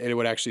where it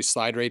would actually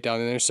slide right down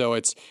in there, so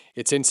it's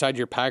inside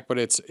your pack, but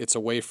it's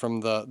away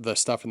from the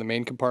stuff in the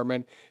main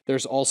compartment.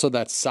 There's also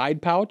that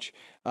side pouch,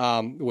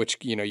 which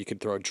you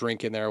could throw a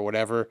drink in there or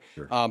whatever,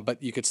 sure.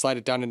 But you could slide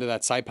it down into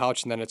that side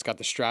pouch, and then it's got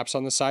the straps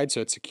on the side,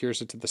 so it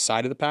secures it to the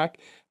side of the pack.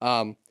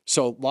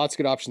 So lots of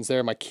good options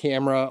there. My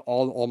camera,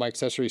 all my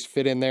accessories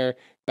fit in there,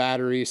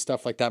 batteries,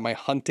 stuff like that. My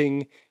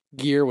hunting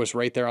gear was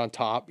right there on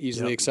top,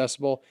 easily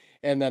accessible.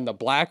 And then the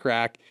black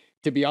rack,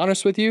 to be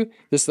honest with you,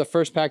 this is the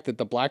first pack that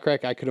the black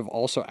rack, I could have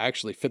also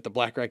actually fit the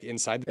black rack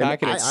inside the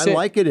pack. And I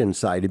like it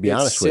inside, to be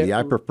honest with you.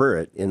 I prefer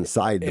it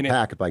inside the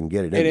pack if I can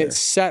get it in there. And it's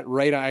set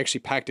right. I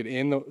actually packed it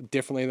in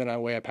differently than the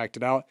way I packed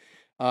it out.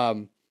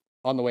 On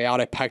the way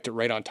out, I packed it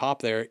right on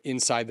top there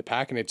inside the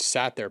pack, and it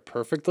sat there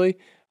perfectly.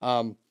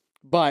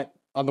 But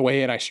on the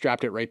way in, I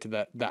strapped it right to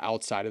the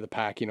outside of the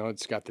pack.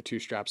 It's got the two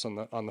straps on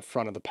the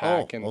front of the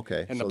pack, and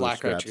so the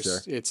black rack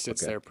it sits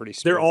there pretty.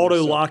 They're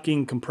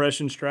auto-locking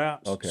compression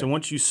straps. Okay. So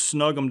once you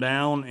snug them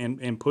down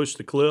and push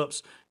the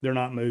clips, they're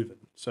not moving.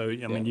 So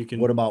I mean, you can.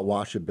 What about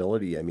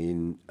washability? I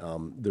mean,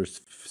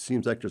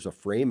 seems like there's a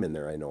frame in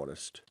there. I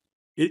noticed.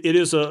 It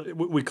is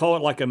we call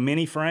it like a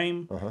mini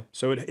frame.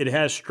 So it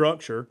has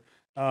structure.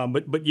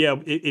 But yeah,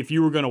 if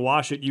you were going to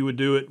wash it, you would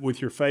do it with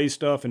your phase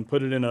stuff and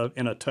put it in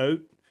a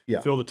tote. Yeah.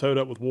 Fill the tote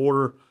up with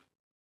water.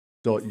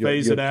 So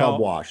phase it out.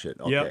 Tub wash it.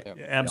 Okay. Yep.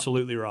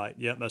 Absolutely right.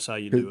 Yep. That's how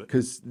you do it.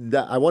 Because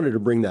I wanted to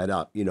bring that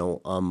up.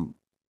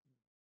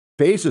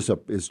 Phase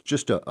is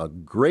just a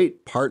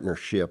great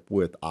partnership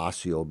with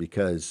Asio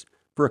because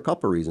for a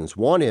couple of reasons.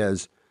 One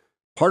is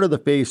part of the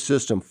phase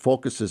system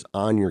focuses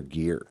on your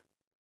gear,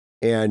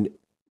 and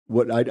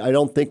what I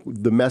don't think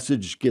the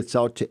message gets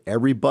out to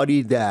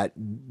everybody that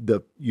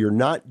you're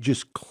not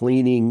just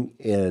cleaning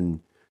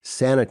and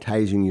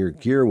sanitizing your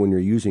gear when you're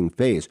using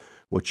phase.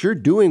 What you're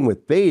doing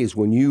with phase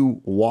when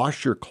you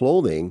wash your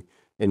clothing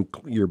and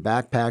your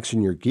backpacks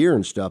and your gear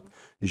and stuff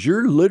is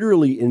you're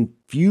literally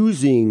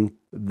infusing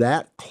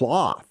that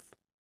cloth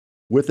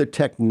with a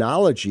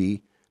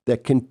technology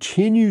that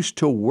continues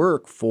to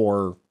work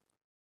for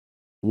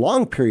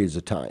long periods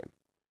of time.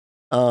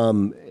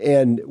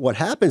 And what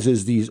happens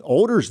is these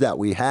odors that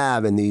we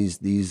have and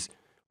these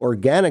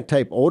organic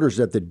type odors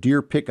that the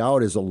deer pick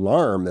out as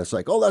alarm, that's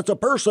like, oh, that's a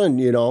person,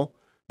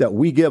 that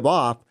we give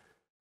off.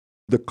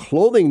 The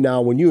clothing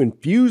now, when you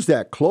infuse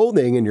that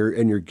clothing and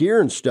your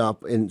gear and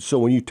stuff, and so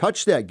when you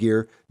touch that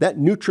gear, that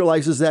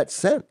neutralizes that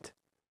scent.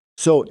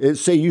 So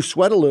say you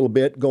sweat a little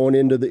bit going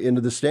into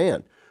the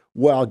stand.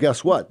 Well,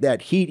 guess what?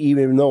 That heat,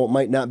 even though it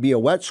might not be a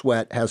wet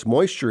sweat, has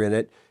moisture in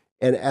it.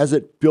 And as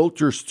it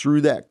filters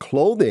through that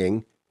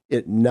clothing,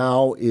 it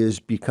now is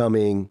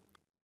becoming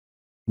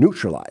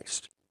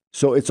neutralized.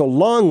 So it's a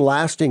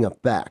long-lasting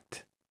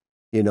effect,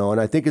 and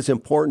I think it's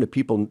important that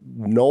people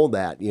know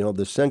that,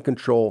 the scent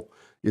control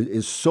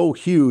is so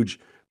huge,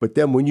 but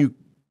then when you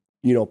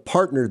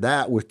partner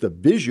that with the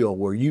visual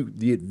where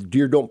the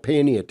deer don't pay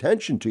any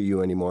attention to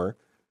you anymore,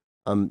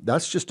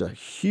 that's just a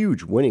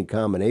huge winning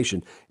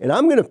combination. And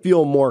I'm going to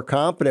feel more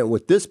confident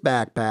with this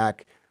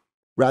backpack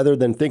rather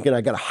than thinking I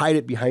got to hide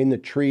it behind the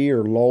tree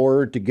or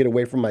lower to get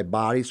away from my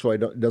body so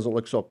it doesn't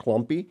look so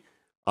clumpy.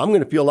 I'm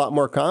going to feel a lot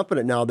more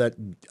confident now that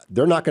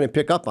they're not going to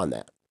pick up on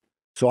that.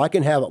 So I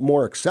can have it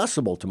more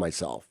accessible to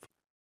myself,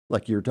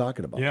 like you were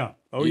talking about. Yeah.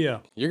 Oh, yeah.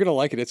 You're going to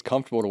like it. It's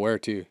comfortable to wear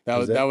too.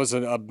 That was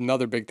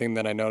another big thing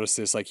that I noticed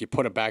is like you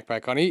put a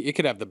backpack on it. You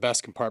could have the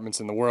best compartments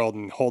in the world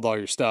and hold all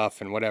your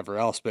stuff and whatever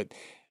else, but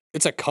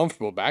it's a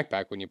comfortable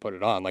backpack when you put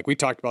it on. Like we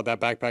talked about that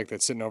backpack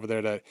that's sitting over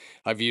there that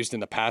I've used in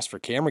the past for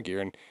camera gear,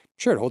 and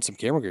sure, it holds some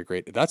camera gear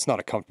great. That's not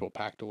a comfortable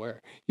pack to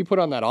wear. You put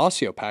on that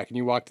Asio pack and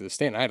you walk to the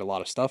stand. I had a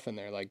lot of stuff in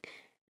there. Like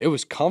it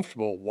was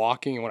comfortable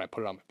walking when I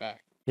put it on my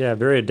back. Yeah,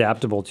 very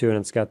adaptable too, and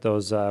it's got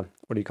those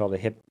what do you call the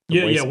hip?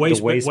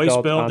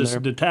 Waist belt. This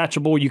It's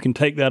detachable. You can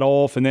take that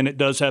off, and then it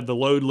does have the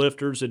load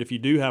lifters that if you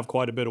do have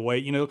quite a bit of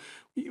weight,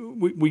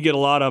 we get a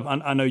lot of.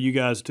 I know you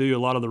guys do. A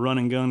lot of the run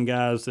and gun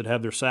guys that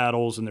have their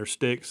saddles and their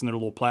sticks and their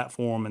little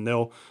platform, and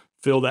they'll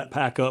fill that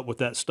pack up with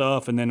that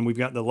stuff. And then we've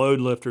got the load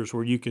lifters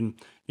where you can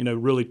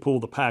really pull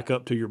the pack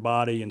up to your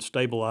body and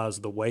stabilize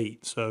the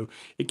weight. So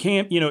it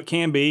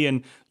can be,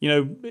 and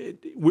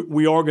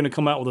we are going to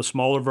come out with a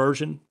smaller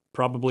version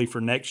probably for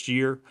next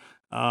year.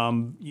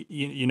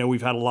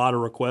 We've had a lot of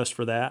requests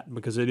for that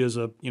because it is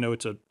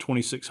it's a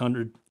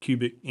 2,600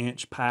 cubic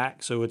inch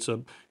pack. So it's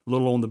a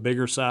little on the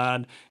bigger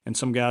side, and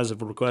some guys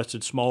have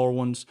requested smaller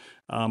ones.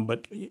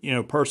 But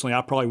personally,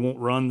 I probably won't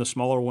run the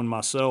smaller one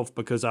myself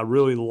because I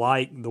really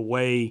like the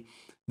way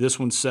this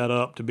one's set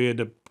up to be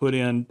able to put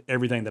in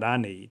everything that I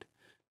need.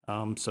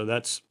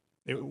 So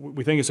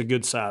we think it's a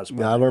good size.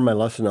 Yeah, I learned my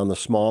lesson on the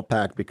small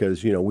pack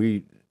because,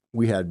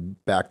 we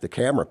had back the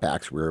camera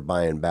packs we were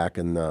buying back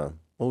in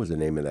what was the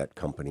name of that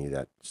company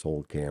that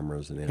sold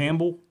cameras? And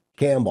Campbell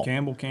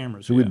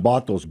cameras. So we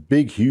bought those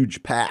big,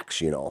 huge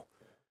packs,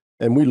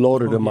 and we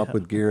loaded them up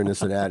with gear and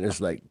this and that. And it's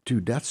like,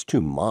 dude, that's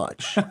too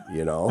much,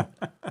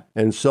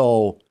 And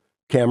so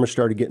cameras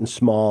started getting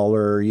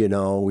smaller,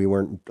 we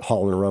weren't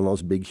hauling around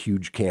those big,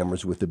 huge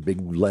cameras with the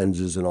big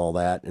lenses and all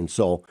that. And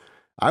so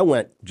I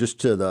went just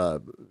to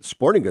the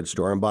sporting goods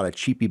store and bought a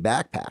cheapy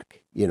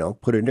backpack,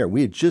 put it in there.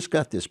 We had just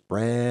got this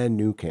brand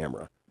new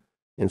camera.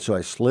 And so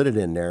I slid it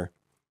in there,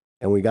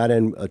 and we got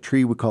in a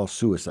tree we call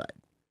Suicide.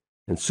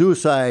 And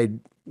Suicide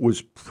I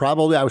was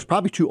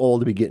probably too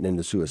old to be getting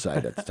into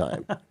Suicide at the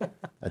time.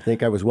 I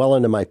think I was well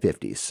into my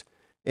 50s.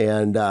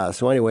 And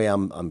so anyway,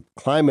 I'm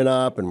climbing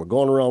up, and we're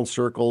going around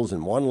circles,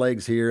 and one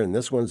leg's here and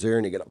this one's there,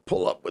 and you got to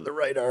pull up with the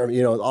right arm,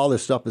 all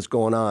this stuff is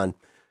going on.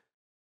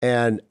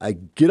 And I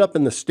get up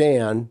in the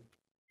stand,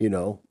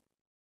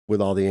 with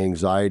all the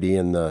anxiety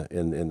and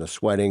the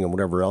sweating and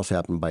whatever else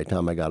happened by the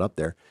time I got up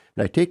there.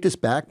 And I take this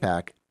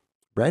backpack,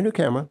 brand new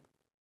camera,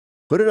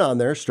 put it on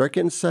there, start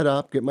getting set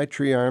up, get my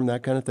tree arm,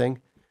 that kind of thing.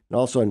 And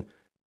all of a sudden,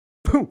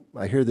 boom,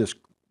 I hear this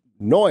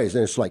noise,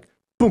 and it's like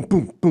boom,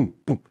 boom, boom,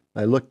 boom.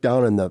 I look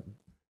down, and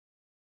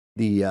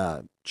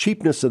the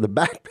cheapness of the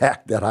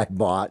backpack that I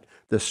bought,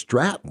 the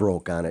strap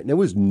broke on it, and it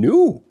was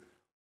new.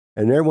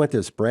 And there went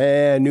this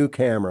brand new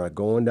camera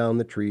going down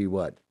the tree,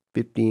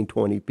 15,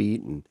 20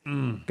 feet,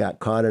 and got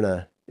caught in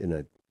a,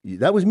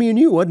 that was me and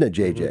you, wasn't it,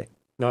 JJ? Mm-hmm.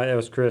 No, it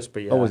was Chris,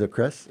 but yeah. Oh, was it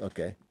Chris?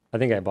 Okay. I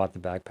think I bought the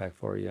backpack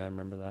for you. I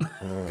remember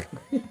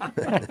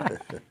that.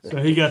 So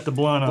he got the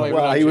blunt on.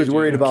 Well, he was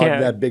worried about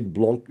that big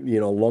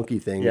lunky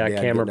thing. Yeah,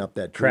 camera up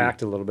that tree.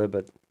 cracked a little bit,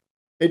 but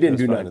it didn't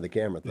do nothing to the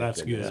camera thing.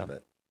 That's good.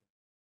 But.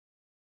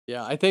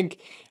 Yeah, I think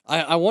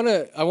I want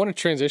to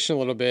transition a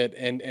little bit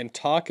and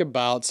talk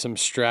about some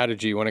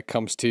strategy when it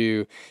comes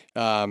to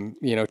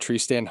tree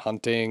stand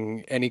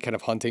hunting, any kind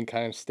of hunting,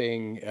 kind of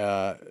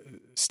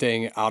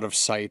staying out of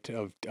sight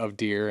of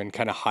deer and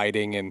kind of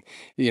hiding. And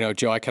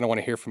Joe, I kind of want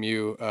to hear from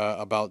you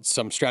about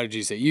some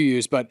strategies that you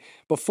use. But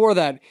before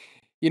that,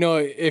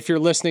 if you're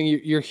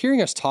listening, you're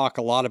hearing us talk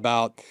a lot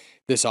about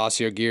this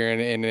Asio Gear,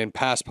 and in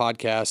past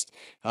podcasts,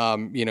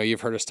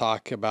 you've heard us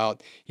talk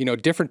about,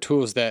 different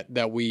tools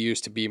that we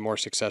use to be more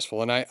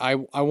successful. And I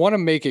want to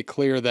make it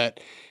clear that,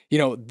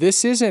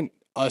 this isn't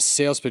a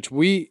sales pitch.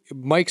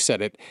 Mike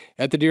said it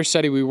at the Deer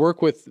Study. We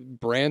work with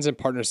brands and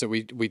partners that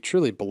we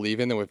truly believe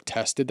in, that we've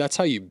tested. That's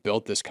how you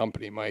built this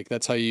company, Mike.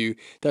 That's how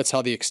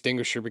the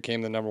extinguisher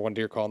became the #1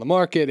 deer call in the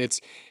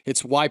market.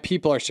 It's why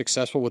people are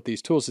successful with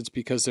these tools. It's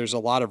because there's a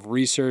lot of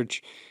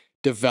research,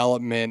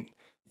 development,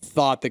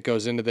 thought that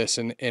goes into this,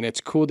 and it's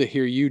cool to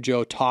hear you,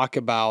 Joe, talk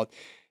about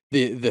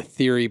the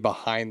theory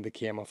behind the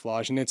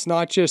camouflage. And it's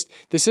not just,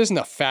 this isn't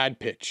a fad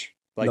pitch,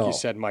 like you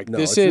said, Mike. No,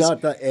 this it's is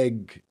not the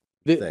egg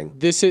thing.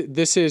 This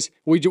is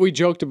we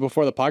joked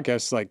before the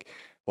podcast, like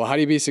Well, how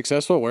do you be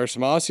successful? Wear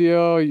some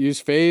Asio,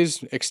 use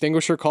phase,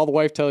 extinguisher, call the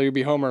wife, tell her you'll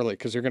be home early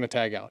because you're going to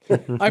tag out.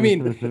 I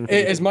mean,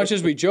 as much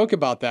as we joke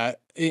about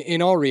that,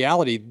 in all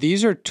reality,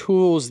 these are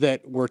tools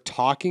that we're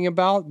talking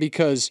about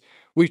because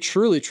we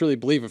truly, truly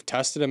believe, have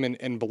tested them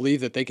and believe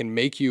that they can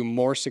make you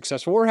more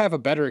successful or have a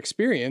better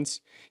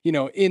experience, you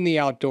know, in the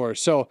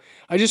outdoors. So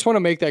I just want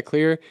to make that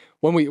clear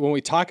when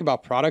we talk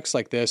about products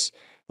like this,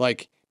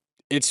 like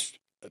it's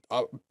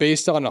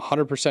based on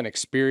 100%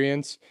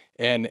 experience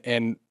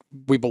and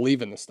we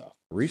believe in this stuff.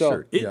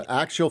 Research, So,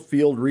 actual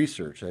field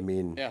research. I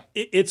mean, yeah.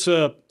 It's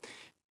an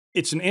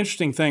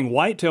interesting thing.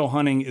 Whitetail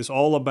hunting is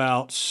all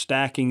about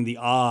stacking the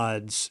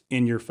odds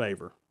in your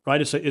favor,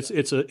 right?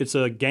 It's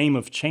a game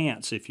of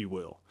chance, if you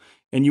will,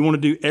 and you want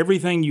to do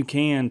everything you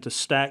can to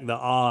stack the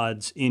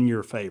odds in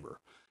your favor.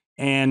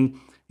 And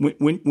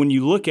when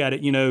you look at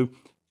it, you know,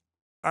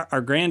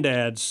 our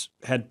granddads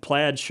had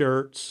plaid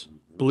shirts,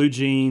 blue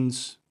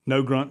jeans,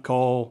 no grunt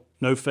call,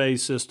 no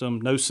phase system,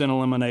 no scent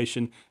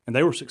elimination, and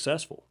they were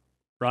successful,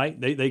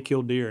 right? They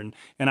killed deer.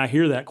 And I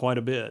hear that quite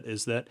a bit,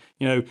 is that,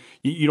 you know,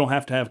 you don't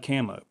have to have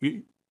camo.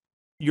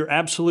 You're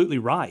absolutely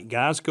right.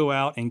 Guys go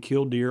out and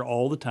kill deer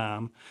all the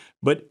time.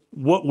 But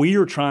what we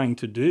are trying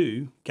to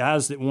do,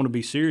 guys that want to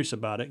be serious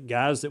about it,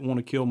 guys that want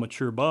to kill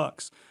mature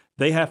bucks,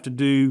 they have to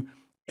do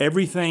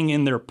everything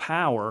in their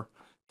power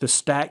to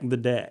stack the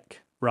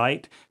deck,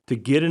 right? To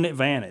get an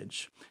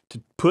advantage,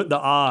 to put the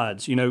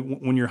odds, you know,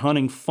 when you're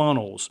hunting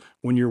funnels,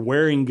 when you're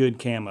wearing good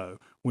camo,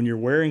 when you're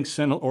wearing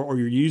scent or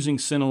you're using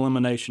scent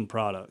elimination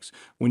products,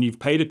 when you've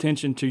paid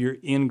attention to your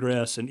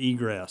ingress and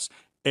egress,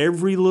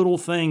 every little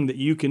thing that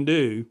you can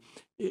do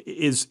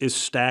is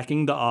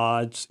stacking the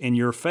odds in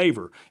your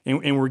favor.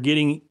 And we're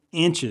getting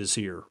inches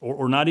here,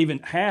 or not even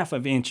half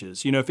of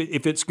inches. You know,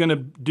 if it's going to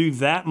do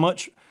that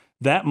much,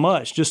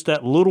 just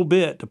that little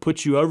bit to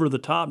put you over the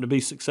top to be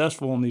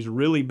successful on these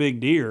really big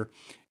deer,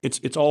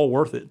 it's all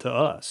worth it to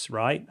us,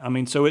 right? I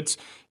mean, so it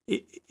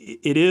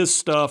is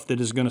stuff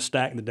that is going to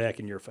stack the deck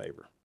in your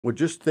favor. well,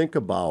 just think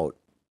about,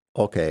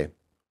 okay,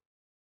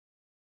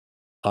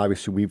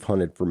 obviously we've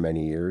hunted for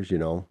many years, you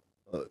know,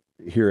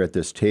 here at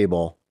this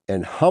table.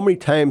 And how many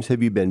times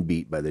have you been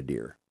beat by the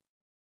deer?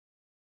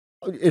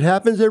 It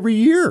happens every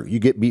year. You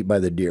get beat by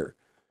the deer.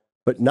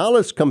 But now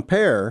let's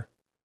compare.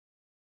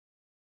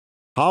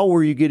 How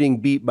were you getting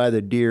beat by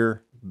the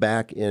deer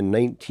back in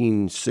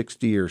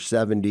 1960 or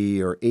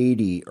 70 or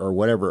 80 or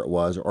whatever it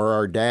was, or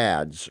our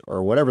dads,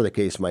 or whatever the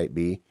case might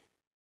be?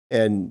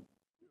 And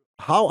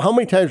how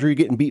many times were you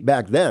getting beat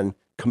back then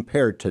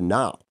compared to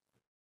now?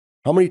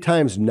 How many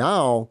times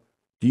now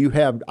do you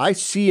have? I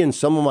see in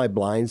some of my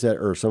blinds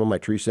or some of my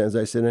tree stands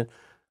I sit in,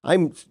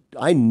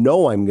 I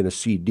know I'm going to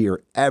see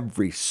deer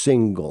every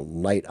single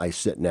night I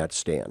sit in that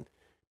stand,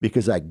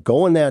 because I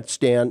go in that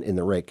stand in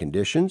the right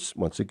conditions.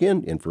 Once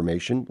again,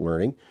 information,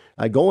 learning.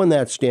 I go in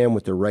that stand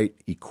with the right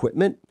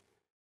equipment,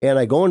 and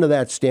I go into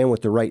that stand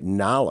with the right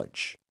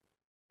knowledge.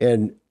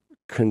 And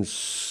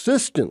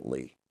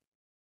consistently,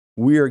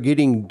 we are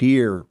getting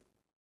deer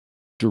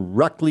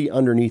directly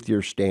underneath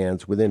your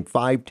stands within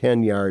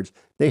 5-10 yards.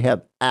 They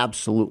have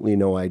absolutely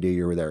no idea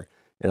you're there.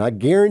 And I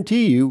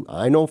guarantee you,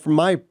 I know from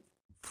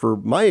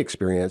my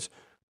experience,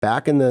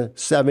 back in the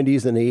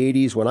 70s and the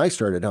 80s when I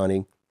started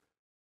hunting,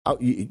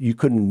 you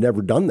couldn't have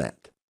never done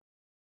that,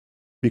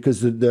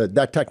 because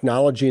that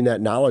technology and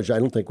that knowledge, I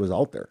don't think, was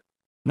out there.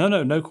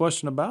 No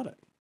question about it.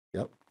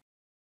 Yep.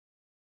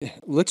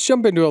 Let's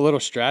jump into a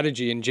little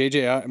strategy. And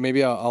JJ,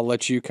 maybe I'll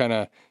let you kind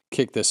of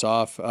kick this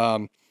off.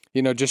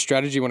 You know, just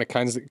strategy when it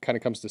kind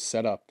of comes to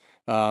setup.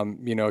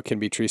 You know, it can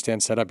be tree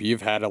stand setup.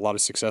 You've had a lot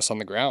of success on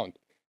the ground.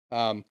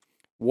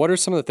 What are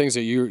some of the things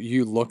that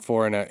you look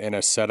for in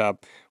a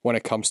setup when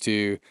it comes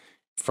to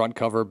front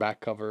cover, back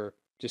cover,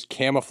 just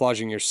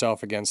camouflaging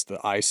yourself against the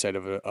eyesight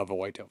of a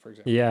whitetail, for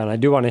example? Yeah, and I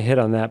do want to hit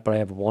on that, but I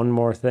have one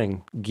more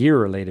thing, gear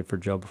related, for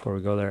Joe before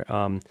we go there.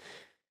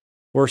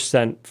 We're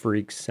scent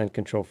freaks, scent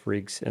control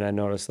freaks, and I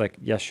noticed, like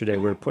yesterday,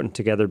 we were putting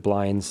together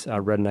blinds,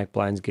 redneck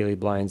blinds, ghillie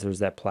blinds. There's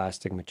that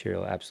plastic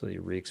material, absolutely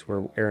reeks.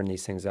 We're airing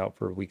these things out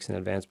for weeks in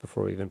advance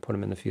before we even put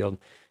them in the field.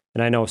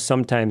 And I know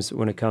sometimes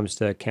when it comes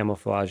to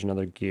camouflage and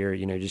other gear,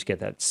 you know, you just get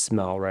that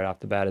smell right off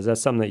the bat. Is that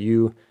something that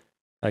you,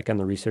 like on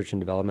the research and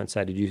development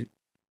side,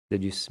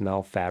 did you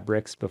smell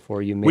fabrics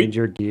before you made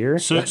your gear?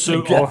 That's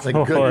a good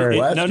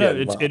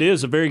question. It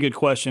is a very good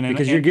question.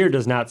 Because your gear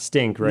does not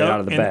stink out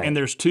of the bag. And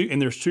there's two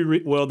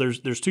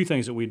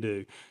things that we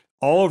do.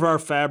 All of our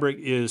fabric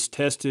is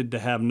tested to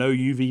have no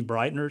UV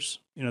brighteners.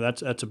 You know,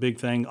 that's a big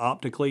thing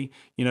optically.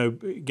 You know,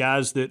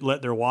 guys that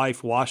let their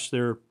wife wash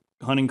their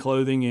hunting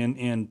clothing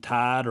in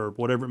Tide or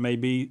whatever it may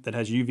be that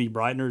has UV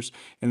brighteners,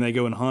 and they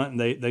go and hunt, and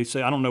they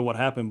say, I don't know what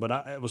happened, but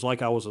it was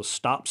like I was a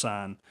stop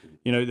sign.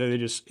 You know,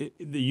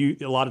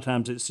 a lot of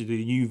times it's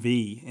the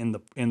UV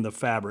in the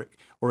fabric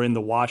or in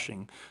the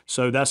washing.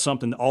 So that's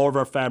something. All of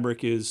our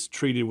fabric is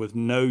treated with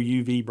no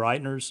UV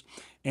brighteners,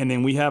 and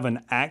then we have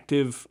an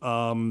active.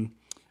 All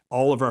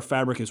of our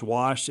fabric is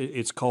washed.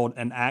 It's called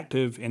an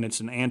active, and it's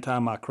an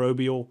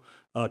antimicrobial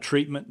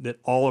treatment that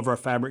all of our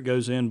fabric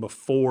goes in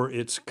before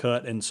it's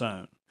cut and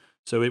sewn.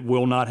 So it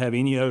will not have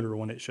any odor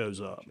when it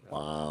shows up.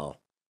 Wow.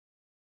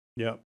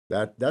 Yep.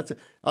 That's.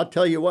 I'll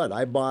tell you what.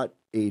 I bought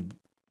a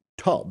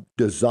tub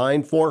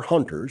designed for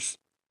hunters,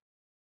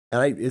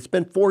 and it's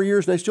been 4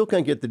 years, and I still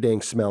can't get the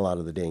dang smell out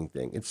of the dang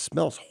thing. It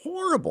smells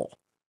horrible,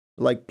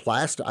 like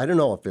plastic. I don't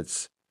know if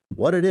it's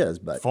what it is,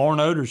 but Foreign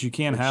odors, you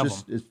can't have them.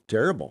 It's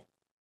terrible.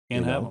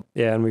 Can't have them.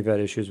 Yeah, and we've had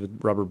issues with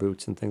rubber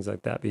boots and things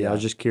like that. But yeah, I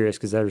was just curious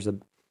because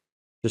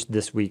just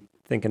this week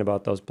thinking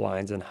about those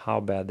blinds and how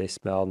bad they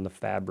smelled and the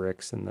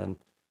fabrics, and then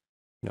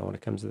when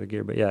it comes to the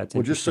gear. But yeah, it's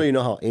well. Just so you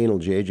know how anal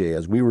JJ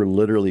is, we were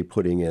literally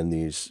putting in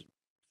these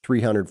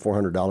 $300,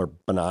 $400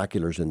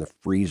 binoculars in the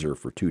freezer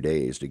for 2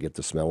 days to get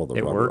the smell of the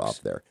rubber works.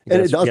 off there,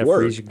 and it does You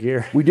work. freeze your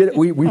gear. We did it.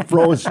 We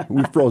froze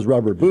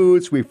rubber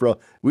boots.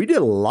 We did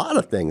a lot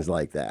of things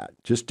like that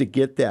just to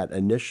get that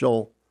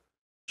initial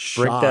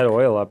shock. Break that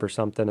oil up or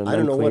something, and I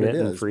then don't know clean what it it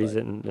and is, freeze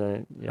but- it.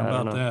 And yeah, How I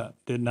don't about know. that?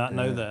 Did not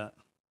know that.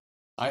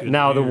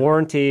 Now the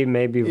warranty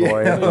may be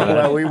void. Yeah,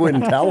 well, we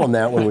wouldn't tell them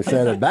that when we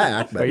sent it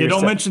back, but You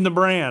don't mention the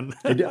brand.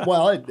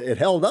 it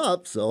held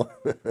up. So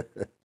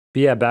But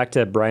yeah, back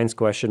to Brian's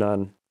question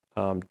on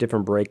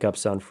different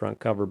breakups on front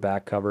cover,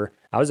 back cover.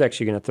 I was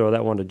actually going to throw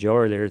that one to Joe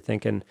earlier,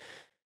 thinking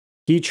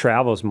he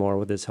travels more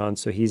with his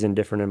hunts, so he's in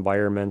different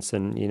environments,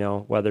 and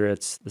whether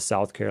it's the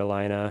South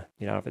Carolina,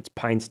 if it's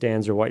pine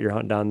stands or what you're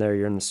hunting down there,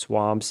 you're in the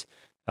swamps,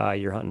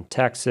 you're hunting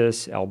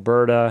Texas,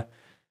 Alberta,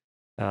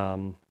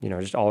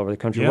 just all over the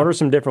country. Yeah. What are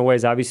some different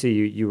ways? Obviously,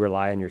 you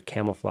rely on your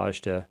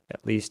camouflage to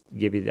at least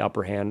give you the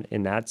upper hand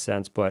in that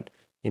sense, but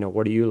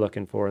what are you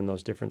looking for in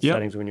those different Yep.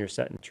 settings when you're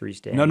setting tree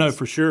stands? No,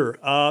 for sure.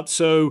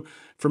 So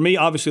for me,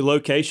 obviously,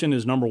 location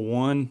is number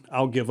one.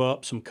 I'll give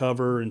up some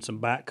cover and some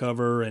back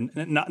cover, and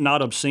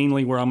not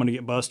obscenely where I'm going to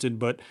get busted,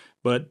 but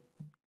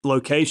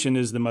location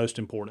is the most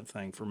important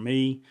thing for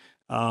me.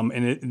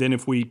 Then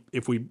if we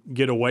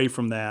get away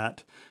from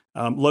that,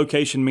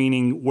 location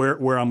meaning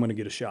where I'm going to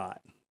get a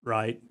shot,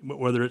 right?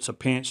 Whether it's a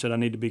pinch that I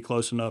need to be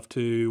close enough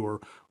to, or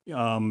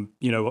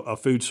a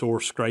food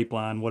source, scrape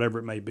line, whatever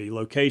it may be.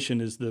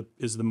 Location is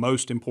the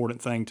most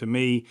important thing to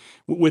me,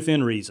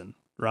 within reason,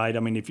 right? I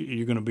mean, if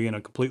you're going to be in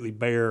a completely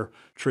bare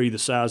tree the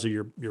size of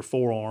your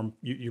forearm,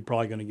 you're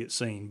probably going to get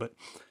seen. But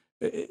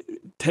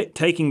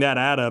taking that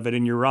out of it,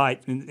 and you're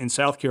right, in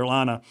South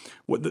Carolina,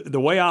 the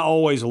way I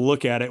always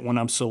look at it when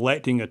I'm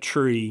selecting a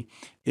tree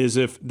is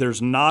if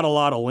there's not a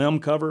lot of limb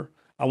cover,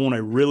 I want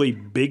a really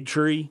big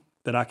tree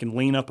that I can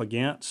lean up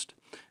against.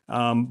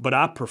 But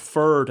I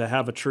prefer to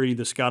have a tree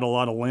that's got a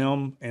lot of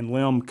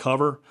limb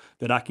cover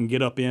that I can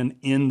get up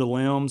in the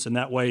limbs, and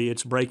that way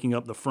it's breaking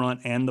up the front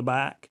and the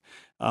back.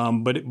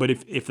 But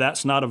if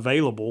that's not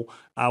available,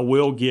 I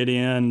will get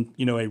in,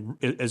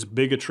 as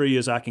big a tree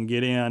as I can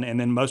get in, and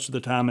then most of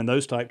the time in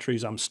those type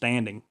trees, I'm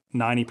standing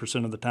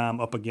 90% of the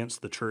time up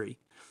against the tree.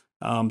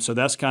 So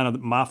that's kind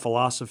of my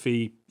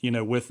philosophy,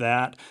 with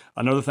that.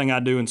 Another thing I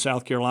do in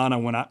South Carolina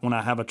when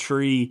I have a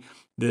tree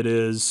that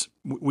is,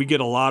 we get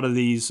a lot of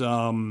these,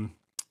 they're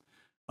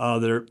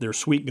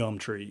sweet gum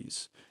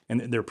trees,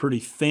 and they're pretty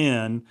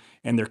thin,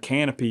 and their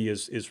canopy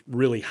is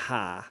really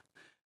high.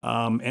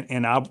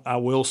 And I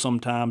will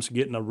sometimes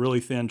get in a really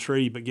thin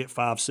tree, but get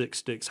 5-6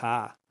 sticks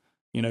high,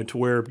 to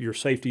where your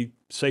safety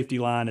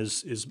line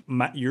is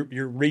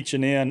you're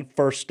reaching in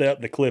first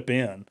step to clip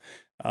in.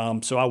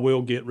 So I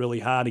will get really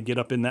high to get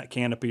up in that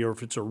canopy, or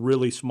if it's a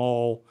really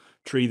small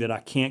tree that I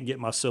can't get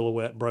my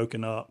silhouette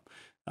broken up,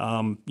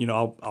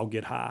 I'll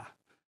get high.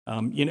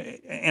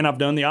 And I've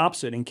done the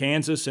opposite in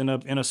Kansas in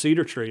a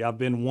cedar tree. I've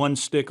been one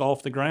stick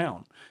off the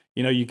ground.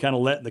 You kind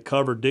of let the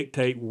cover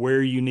dictate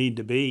where you need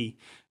to be.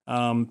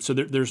 So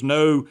there's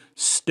no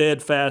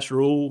steadfast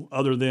rule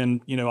other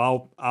than,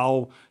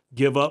 I'll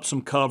give up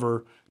some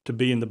cover to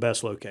be in the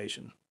best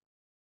location.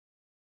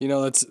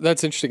 That's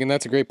interesting, and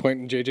that's a great point.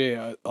 And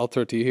JJ, I'll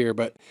throw it to you here,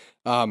 but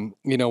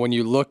when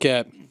you look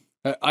at,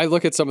 I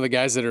look at some of the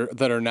guys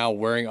that are now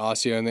wearing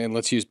Asio, and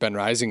let's use Ben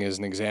Rising as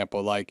an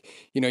example. Like,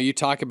 you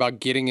talk about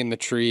getting in the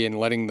tree and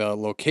letting the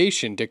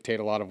location dictate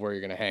a lot of where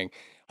you're going to hang.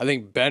 I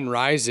think Ben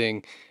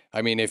Rising,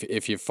 I mean,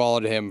 if you've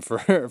followed him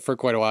for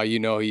quite a while,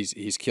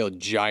 he's killed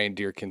giant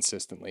deer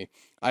consistently.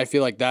 I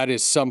feel like that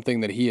is something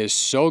that he is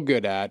so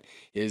good at,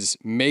 is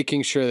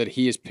making sure that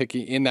he is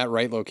picking in that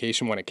right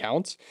location when it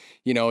counts.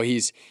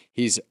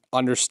 He's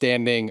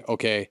understanding,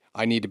 okay,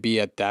 I need to be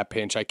at that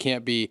pinch. I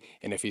can't be,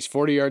 and if he's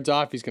 40 yards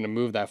off, he's going to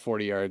move that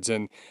 40 yards.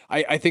 And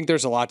I think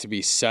there's a lot to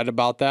be said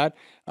about that.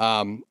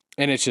 And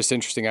it's just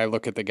interesting. I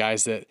look at the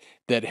guys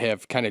that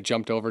have kind of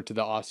jumped over to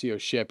the Asio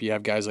ship. You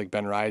have guys like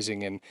Ben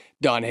Rising and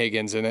Don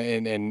Higgins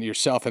and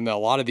yourself, and a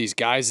lot of these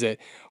guys that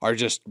are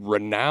just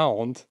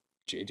renowned,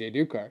 JJ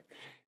Dukart,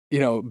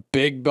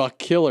 big buck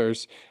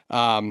killers,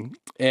 and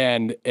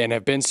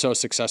have been so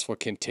successful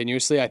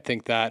continuously. I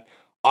think that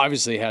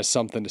obviously has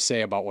something to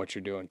say about what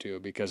you're doing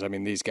too, because I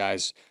mean, these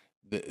guys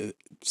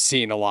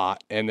seen a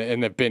lot and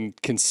have been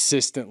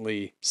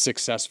consistently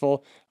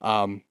successful.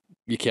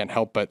 You can't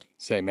help but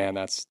say, man,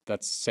 that's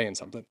saying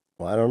something.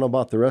 Well, I don't know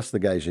about the rest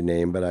of the guys you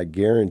name, but I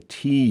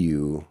guarantee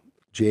you,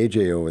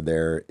 JJ over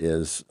there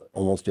is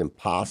almost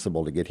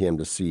impossible to get him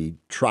to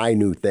try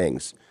new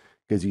things.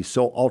 because he's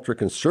so ultra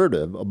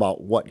conservative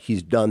about what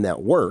he's done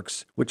that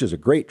works, which is a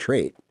great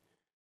trait.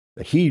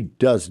 He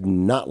does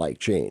not like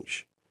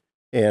change.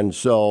 And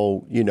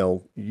so, you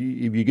know,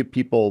 if you get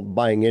people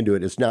buying into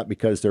it, it's not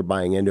because they're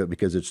buying into it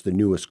because it's the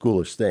newest,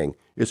 coolest thing.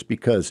 It's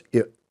because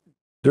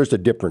there's a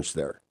difference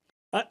there.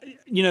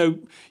 You know,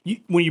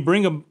 when you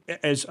bring them,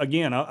 as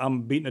again,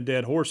 I'm beating a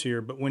dead horse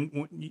here, but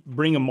when you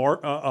bring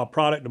a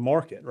product to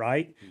market,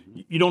 right?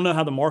 You don't know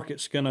how the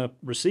market's going to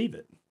receive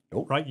it,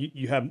 right?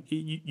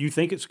 You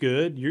think it's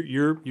good.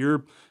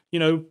 You've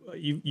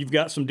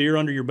got some deer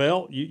under your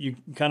belt. You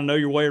kind of know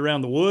your way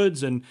around the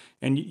woods, and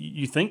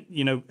you think,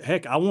 you know,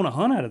 heck, I want to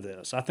hunt out of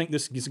this. I think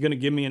this is going to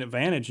give me an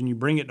advantage. And you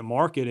bring it to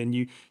market, and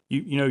you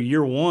know,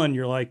 year one,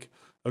 you're like,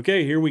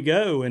 okay, here we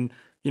go, and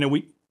you know,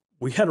 we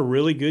had a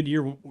really good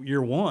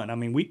year one. I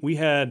mean, we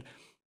had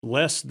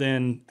less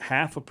than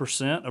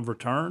 0.5% of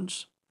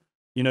returns,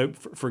 you know,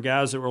 for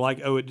guys that were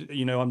like, oh,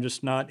 you know, I'm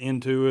just not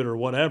into it or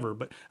whatever.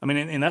 But I mean,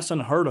 and that's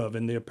unheard of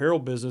in the apparel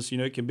business. You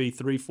know, it can be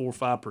 3, 4,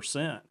 5%,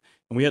 and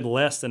we had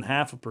less than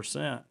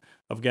 0.5%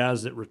 of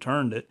guys that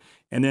returned it.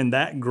 And then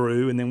that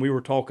grew. And then we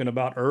were talking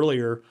about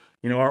earlier,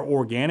 you know, our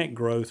organic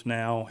growth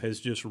now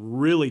has just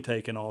really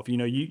taken off. You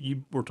know,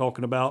 you were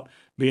talking about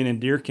being in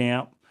deer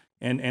camp.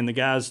 And the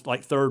guys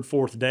like third,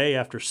 fourth day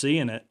after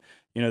seeing it,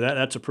 you know,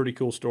 that's a pretty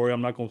cool story.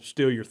 I'm not going to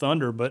steal your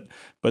thunder, but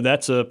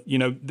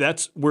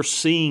we're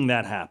seeing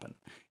that happen,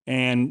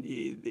 and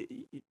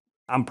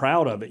I'm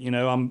proud of it. You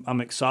know, I'm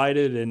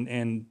excited,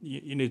 and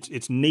you know,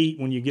 it's neat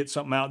when you get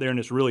something out there and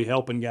it's really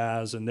helping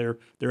guys, and they're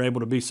able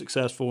to be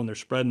successful, and they're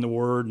spreading the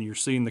word, and you're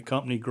seeing the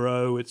company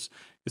grow. It's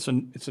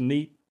a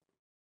neat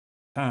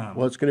time.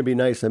 Well, it's going to be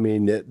nice. I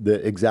mean,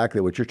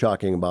 exactly what you're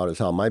talking about is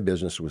how my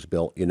business was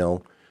built. You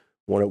know.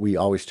 We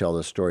always tell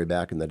this story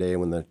back in the day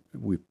when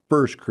we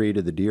first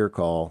created the deer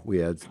call. We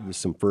had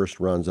some first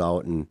runs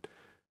out, and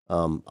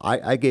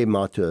I gave them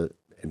out to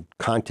and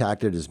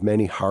contacted as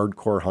many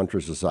hardcore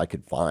hunters as I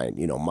could find.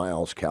 You know,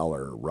 Miles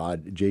Keller,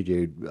 Rod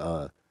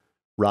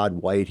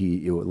White,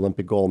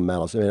 Olympic gold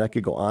medals. I mean, I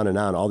could go on and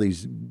on. All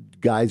these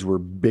guys were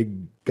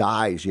big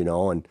guys, you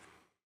know, and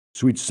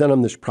so we'd send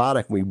them this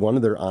product. And we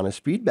wanted their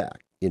honest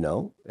feedback, you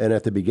know, and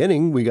at the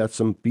beginning we got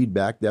some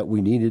feedback that we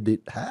needed to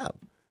have.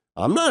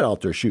 I'm not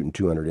out there shooting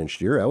 200-inch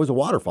deer. I was a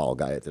waterfowl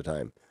guy at the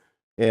time.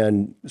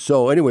 And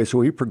so anyway, so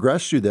we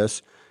progressed through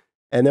this,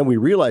 and then we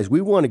realized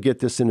we want to get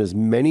this in as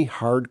many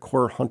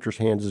hardcore hunters'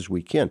 hands as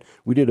we can.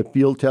 We did a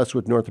field test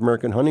with North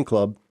American Hunting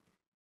Club,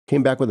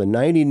 came back with a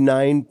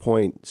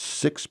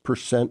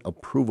 99.6%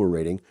 approval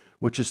rating,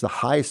 which is the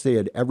highest they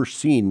had ever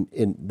seen.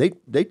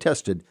 They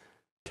tested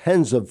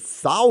tens of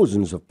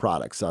thousands of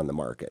products on the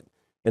market.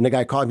 And the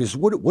guy called me and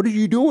said, what are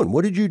you doing?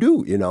 What did you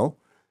do? You know?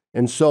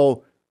 And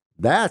so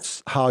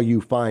that's how you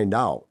find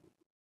out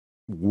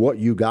what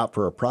you got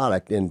for a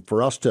product. And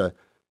for us to,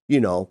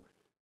 you know,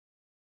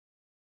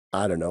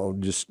 I don't know,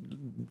 just,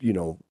 you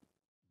know,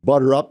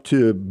 butter up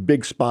to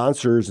big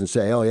sponsors and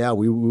say, oh yeah,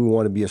 we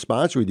want to be a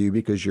sponsor with you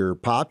because you're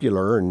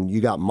popular and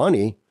you got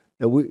money.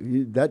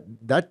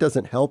 That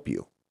doesn't help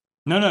you.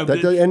 No.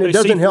 And it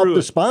doesn't help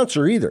the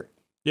sponsor either.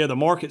 Yeah, the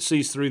market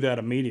sees through that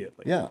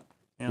immediately. Yeah.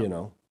 You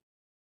know.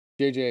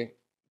 JJ,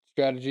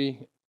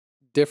 strategy,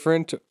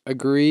 different,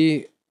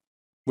 agree.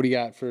 What do you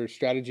got for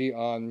strategy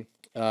on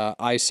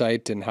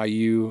eyesight and how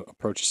you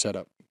approach a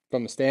setup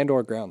from the stand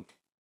or ground?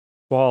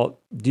 Well,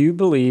 do you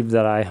believe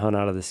that I hunt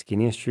out of the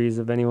skinniest trees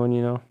of anyone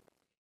you know?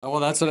 Oh, well,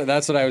 that's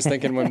what I was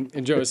thinking when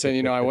Joe was saying,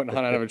 you know, I wouldn't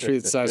hunt out of a tree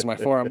the size of my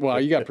forearm.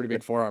 Well, you got pretty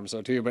big forearms,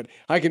 so too. But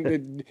I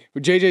can.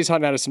 JJ's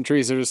hunting out of some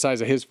trees that are the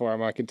size of his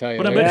forearm. I can tell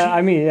you.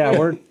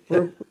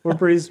 We're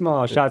pretty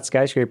small. Shot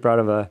skyscraper out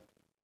of a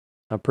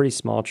pretty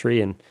small tree,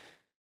 and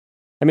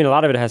I mean, a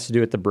lot of it has to do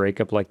with the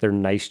breakup. Like they're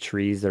nice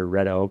trees, they're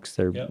red oaks,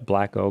 they're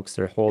black oaks,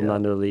 they're holding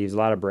onto the leaves, a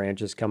lot of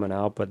branches coming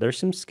out. But there's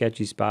some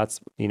sketchy spots,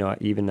 you know,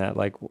 even at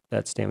like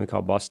that stand we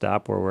call bus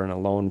stop where we're in a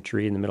lone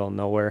tree in the middle of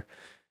nowhere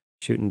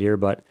shooting deer.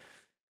 But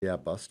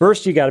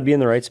first you got to be in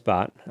the right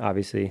spot.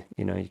 Obviously,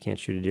 you know, you can't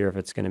shoot a deer if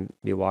it's going to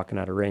be walking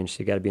out of range. So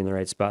you got to be in the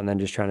right spot, and then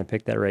just trying to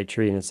pick that right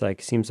tree. And it's like,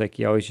 seems like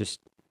you always just,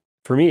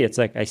 for me, it's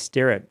like I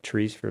stare at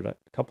trees for a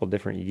couple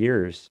different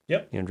years.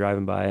 You know,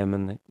 driving by them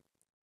and the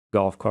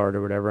golf cart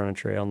or whatever on a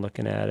trail and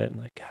looking at it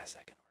and like, guys,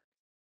 that can work.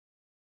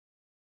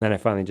 Then I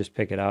finally just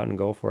pick it out and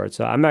go for it.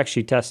 So I'm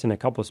actually testing a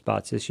couple of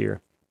spots this year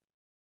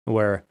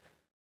where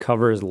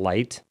cover is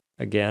light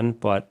again,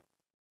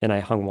 and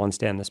I hung one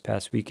stand this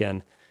past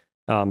weekend.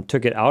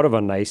 Took it out of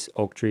a nice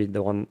oak tree,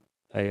 the one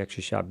I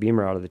actually shot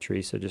beamer out of the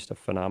tree, so just a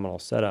phenomenal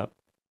setup.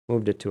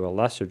 Moved it to a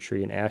lesser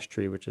tree, an ash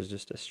tree, which is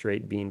just a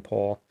straight bean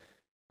pole,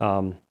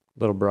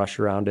 little brush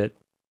around it,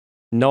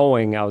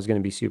 knowing I was going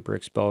to be super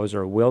exposed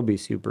or will be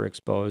super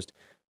exposed,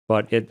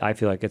 but I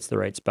feel like it's the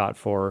right spot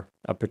for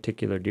a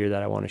particular deer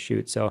that I want to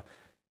shoot. So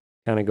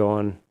kind of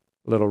going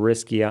a little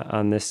risky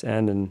on this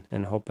end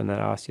and hoping that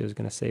Asio is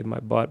going to save my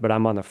butt. But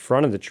I'm on the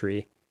front of the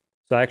tree.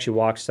 So I actually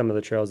walked some of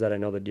the trails that I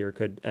know the deer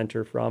could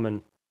enter from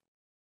and,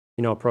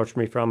 you know, approach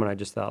me from. And I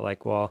just thought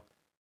like, well,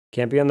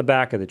 can't be on the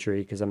back of the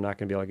tree because I'm not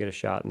going to be able to get a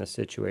shot in this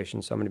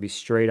situation. So I'm going to be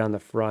straight on the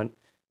front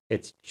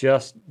It's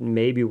just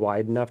maybe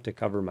wide enough to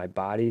cover my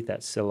body,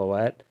 that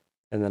silhouette,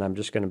 and then I'm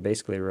just going to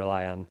basically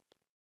rely on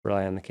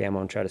the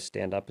camo and try to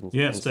stand up and,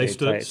 and stay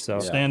tight. So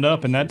stand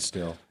up, and that's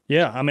Still.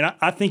 yeah. I mean,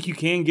 I think you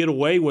can get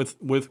away with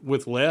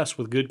less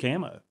with good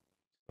camo.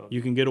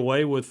 You can get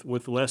away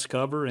with less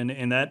cover,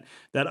 and that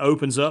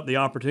opens up the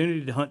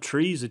opportunity to hunt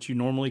trees that you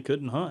normally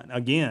couldn't hunt.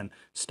 Again,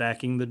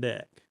 stacking the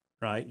deck,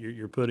 right?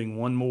 You're putting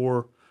one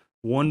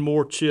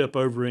more chip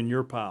over in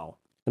your pile.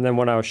 And then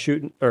when I was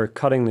shooting or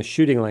cutting the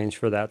shooting lanes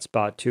for that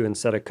spot too,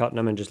 instead of cutting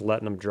them and just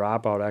letting them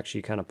drop, I would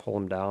actually kind of pull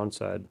them down.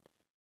 So I'd,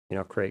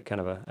 create kind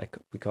of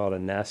we call it a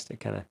nest. It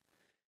kind of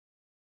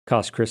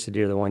cost Chris a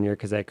deer the one year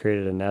because I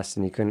created a nest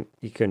and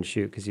he couldn't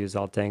shoot because he was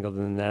all tangled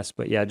in the nest.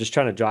 But yeah, just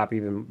trying to drop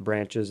even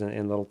branches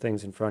and little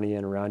things in front of you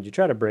and around you.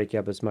 Try to break you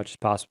up as much as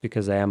possible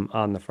because I am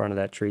on the front of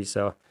that tree.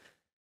 So,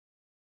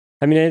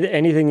 I mean,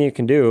 anything you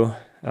can do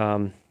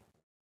to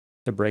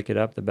break it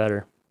up, the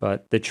better.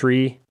 But the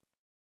tree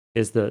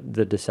is the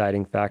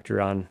deciding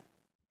factor on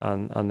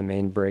the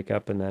main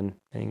breakup, and then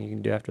anything you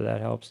can do after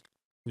that helps.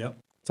 Yep.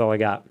 That's all I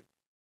got.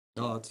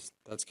 Oh,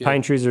 that's good.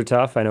 Pine trees are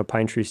tough. I know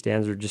pine tree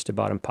stands are just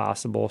about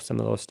impossible. Some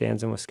of those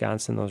stands in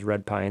Wisconsin, those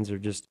red pines, are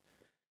just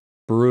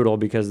brutal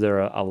because they're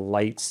a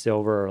light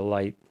silver or a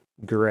light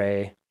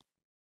gray,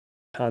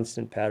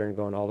 constant pattern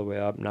going all the way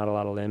up, not a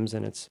lot of limbs,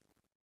 and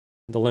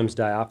the limbs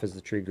die off as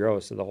the tree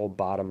grows, so the whole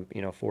bottom,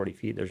 40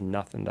 feet, there's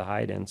nothing to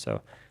hide in.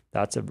 So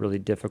that's a really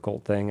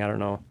difficult thing. I don't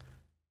know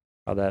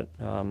how that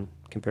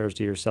compares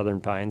to your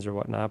southern pines or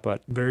whatnot,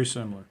 but Very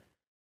similar.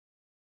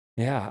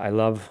 yeah, I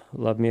love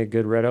me a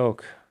good red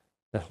oak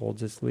that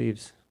holds its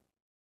leaves.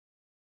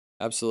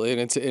 Absolutely,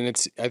 and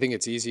it's I think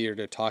it's easier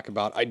to talk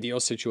about ideal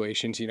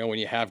situations, when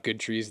you have good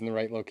trees in the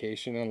right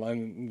location, and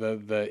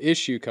then the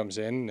issue comes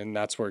in, and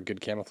that's where good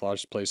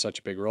camouflage plays such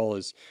a big role,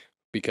 is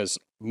because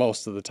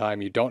most of the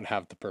time you don't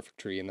have the perfect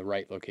tree in the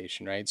right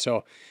location, right?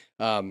 So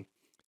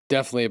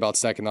definitely about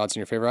stacking the odds in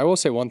your favor. I will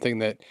say one thing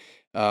that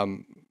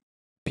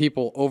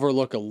people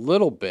overlook a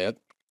little bit,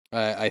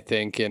 I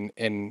think, and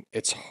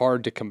it's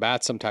hard to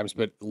combat sometimes,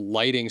 but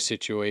lighting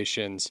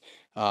situations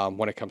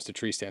when it comes to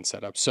tree stand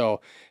setup.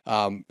 So,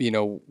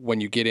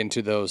 when you get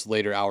into those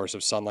later hours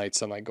of sunlight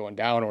going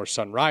down or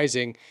sun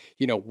rising,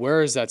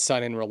 where is that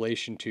sun in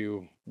relation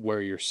to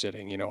where you're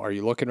sitting? Are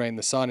you looking right in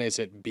the sun? Is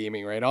it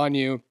beaming right on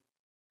you?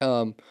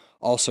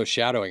 Also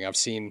shadowing. I've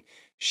seen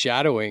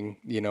shadowing,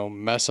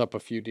 mess up a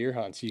few deer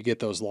hunts. You get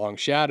those long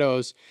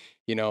shadows,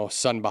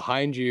 sun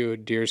behind you,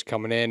 deer's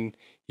coming in,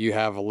 you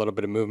have a little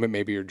bit of movement,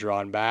 maybe you're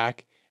drawn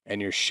back,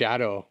 and your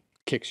shadow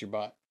kicks your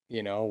butt,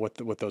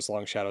 with those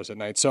long shadows at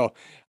night. So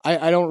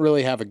I don't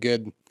really have a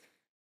good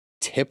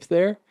tip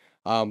there,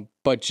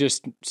 but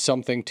just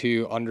something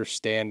to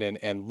understand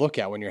and look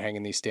at when you're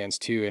hanging these stands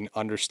too, and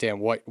understand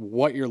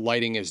what your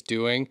lighting is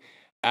doing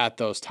at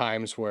those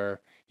times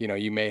where,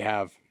 you may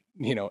have,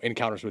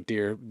 encounters with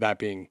deer, that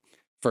being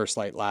first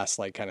light, last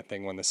light kind of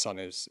thing when the sun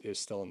is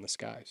still in the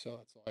sky. So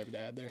that's all I have to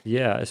add there.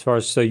 Yeah, as far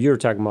as, so you were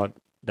talking about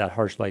that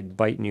harsh light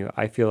biting you.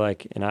 I feel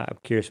like, and I'm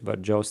curious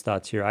about Joe's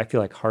thoughts here, I feel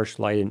like harsh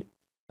light in,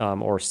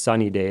 or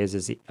sunny days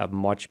is a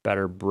much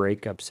better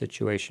breakup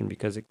situation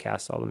because it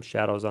casts all them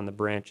shadows on the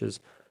branches.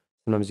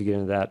 Sometimes you get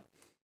into that,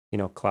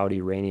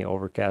 cloudy, rainy,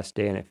 overcast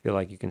day, and I feel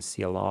like you can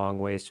see a long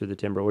ways through the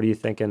timber. What are you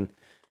thinking as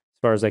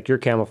far as like your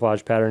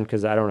camouflage pattern?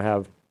 Because I don't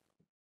have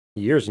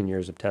years and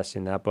years of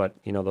testing that, but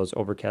those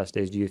overcast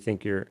days, do you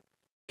think your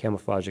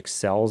camouflage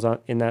excels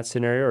in that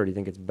scenario, or do you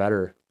think it's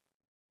better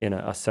in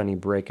a sunny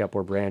breakup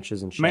where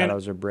branches and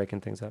shadows are breaking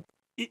things up?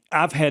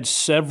 I've had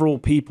several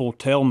people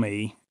tell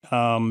me,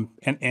 and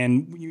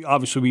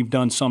obviously we've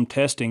done some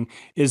testing,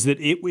 is that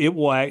it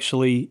will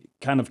actually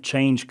kind of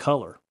change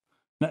color.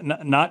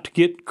 Not to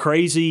get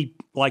crazy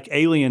like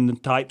alien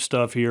type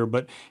stuff here,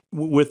 but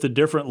with the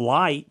different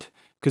light,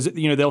 because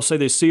they'll say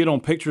they see it on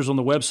pictures on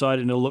the website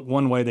and it'll look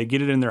one way. They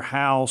get it in their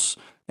house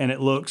and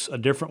it looks a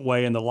different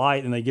way in the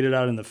light, and they get it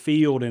out in the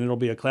field and it'll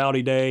be a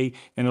cloudy day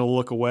and it'll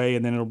look away,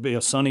 and then it'll be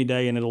a sunny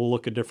day and it'll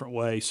look a different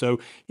way.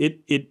 So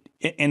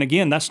and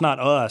again, that's not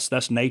us,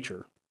 that's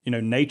nature.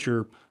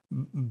 Nature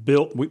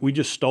built, we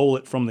just stole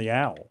it from the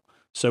owl.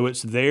 So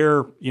it's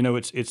their,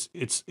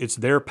 it's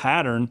their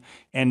pattern,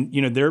 and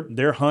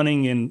they're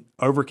hunting in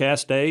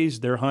overcast days,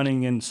 they're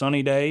hunting in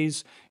sunny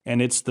days,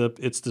 and it's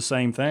the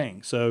same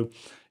thing. So,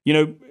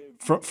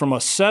 from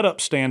a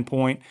setup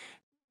standpoint,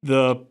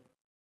 the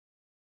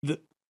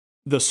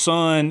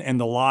sun and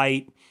the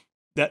light,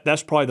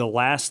 that's probably the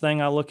last thing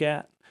I look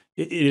at.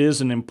 It is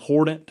an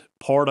important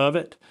part of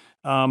it.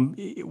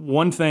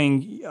 One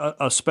thing,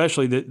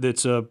 especially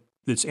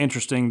that's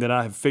interesting that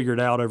I have figured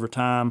out over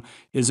time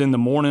is in the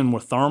morning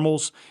with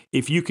thermals,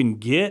 if you can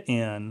get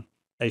in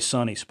a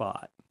sunny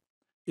spot,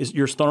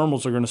 your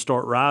thermals are going to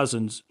start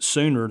rising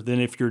sooner than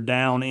if you're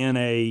down in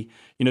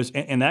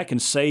and that can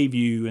save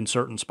you in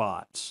certain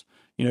spots.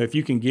 If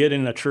you can get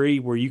in a tree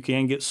where you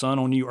can get sun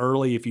on you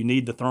early, if you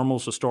need the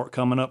thermals to start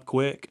coming up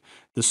quick,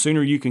 the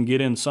sooner you can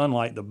get in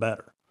sunlight, the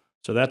better.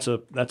 So that's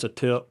a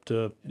tip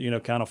to,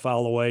 kind of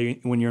file away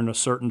when you're in a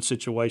certain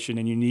situation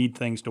and you need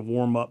things to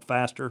warm up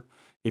faster.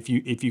 if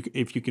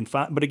you can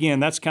find. But again,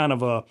 that's kind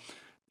of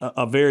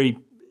a very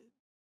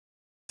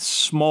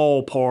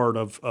small part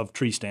of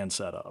tree stand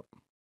setup.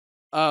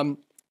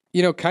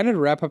 You know, kind of to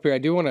wrap up here, I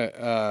do want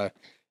to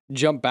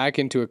jump back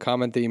into a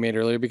comment that you made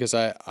earlier because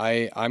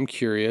I'm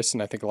curious,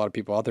 and I think a lot of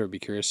people out there would be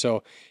curious.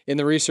 So, in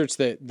the research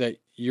that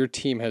your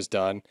team has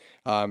done,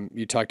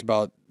 you talked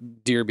about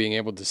deer being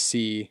able to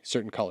see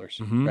certain colors,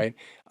 right?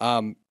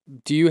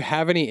 Do you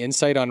have any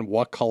insight on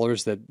what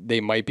colors that they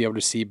might be able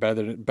to see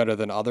better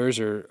than others,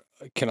 or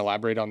can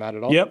elaborate on that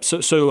at all? Yep.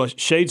 So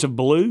shades of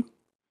blue.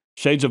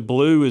 Shades of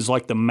blue is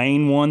like the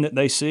main one that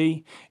they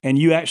see, and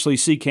you actually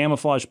see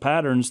camouflage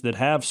patterns that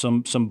have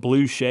some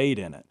blue shade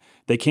in it.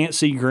 They can't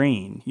see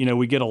green. You know,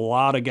 we get a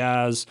lot of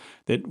guys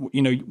that,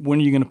 you know, when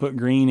are you going to put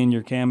green in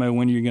your camo?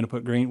 When are you going to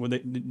put green? Well, the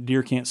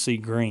deer can't see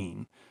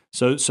green.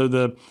 So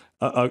the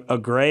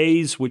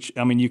grays, which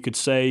I mean you could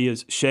say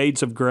is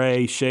shades of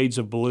gray, shades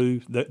of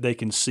blue, they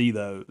can see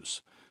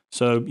those.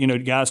 So, you know,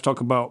 guys talk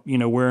about, you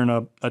know,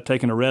 wearing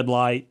taking a red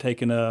light,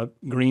 taking a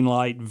green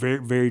light. Very,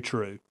 very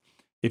true.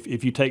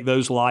 If you take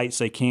those lights,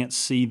 they can't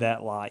see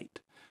that light.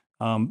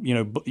 You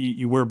know,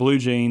 you wear blue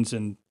jeans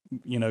and,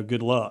 you know,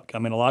 good luck. I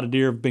mean, a lot of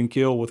deer have been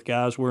killed with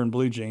guys wearing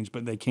blue jeans,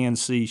 but they can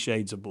see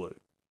shades of blue.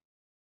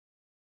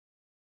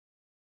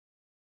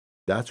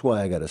 That's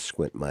why I got to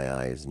squint my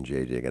eyes, and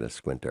JJ got to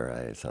squint our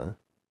eyes, huh?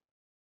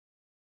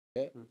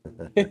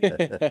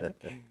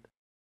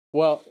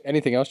 Well,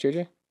 anything else,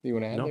 JJ, you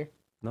want to add there?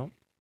 No.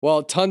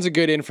 Well, tons of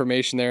good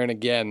information there. And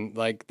again,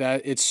 like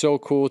that, it's so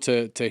cool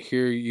to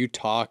hear you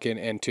talk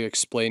and to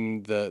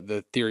explain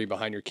the theory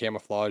behind your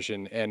camouflage.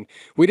 And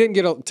we didn't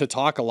get to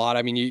talk a lot.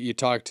 I mean, you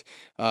talked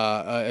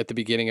at the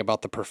beginning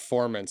about the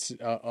performance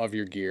of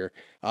your gear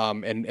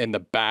and the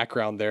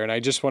background there. And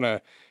I just want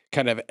to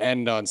kind of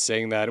end on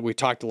saying that we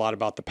talked a lot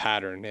about the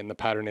pattern, and the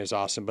pattern is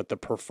awesome, but the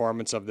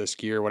performance of this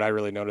gear, what I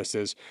really noticed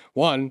is,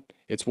 one,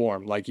 it's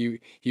warm. Like you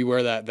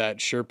wear that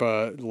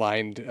Sherpa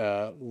lined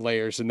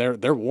layers, and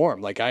they're warm.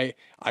 Like I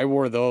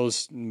wore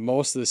those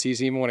most of the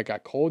season, even when it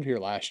got cold here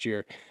last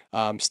year,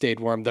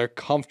 stayed warm. They're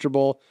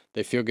comfortable.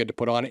 They feel good to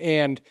put on,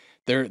 and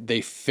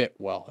they fit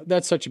well.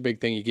 That's such a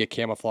big thing. You get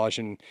camouflage,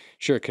 and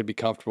sure, it could be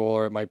comfortable,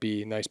 or it might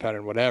be a nice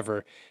pattern,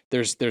 whatever.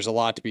 There's a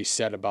lot to be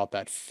said about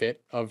that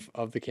fit of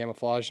the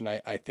camouflage, and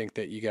I think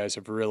that you guys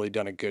have really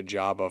done a good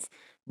job of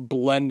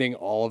blending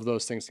all of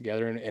those things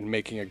together and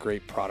making a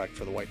great product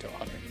for the whitetail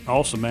hunter.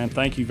 Awesome, man.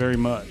 Thank you very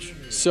much.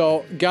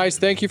 So, guys,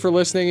 thank you for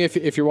listening.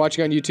 If you're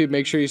watching on YouTube,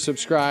 make sure you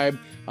subscribe.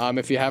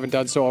 If you haven't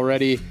done so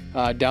already,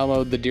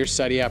 download the Deer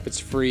Society app. It's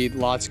free.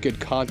 Lots of good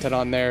content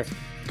on there.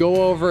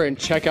 Go over and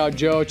check out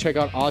Joe. Check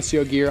out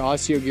Asio Gear,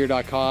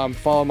 AsioGear.com.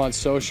 Follow him on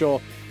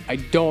social. I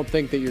don't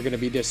think that you're going to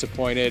be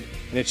disappointed,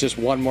 and it's just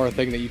one more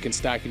thing that you can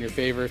stack in your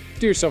favor.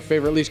 Do yourself a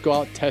favor, at least go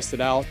out, test it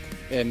out,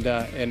 and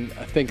I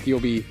think you'll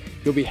be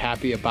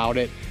happy about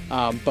it.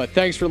 But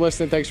thanks for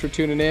listening, thanks for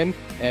tuning in,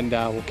 and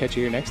we'll catch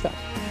you here next time.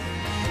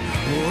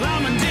 Well,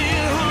 I'm a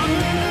deer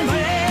hunting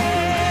man.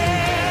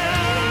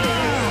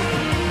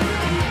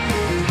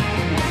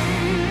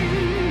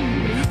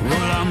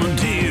 Well, I'm a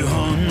deer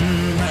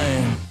hunting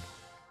man.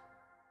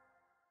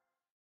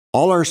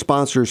 All our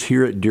sponsors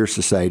here at Deer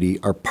Society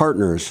are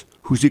partners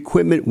whose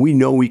equipment we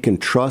know we can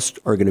trust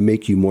are going to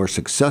make you more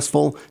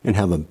successful and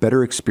have a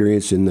better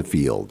experience in the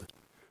field.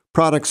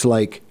 Products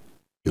like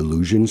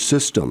Illusion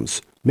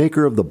Systems,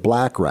 maker of the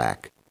Black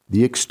Rack,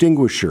 the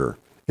Extinguisher,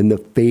 and the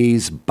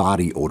Phase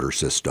Body Odor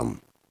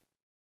System.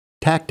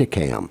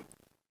 Tacticam,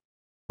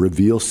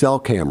 Reveal Cell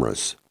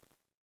Cameras,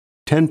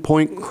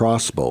 10-Point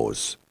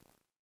Crossbows,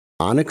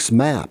 Onyx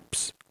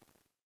Maps,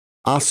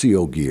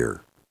 Asio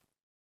Gear,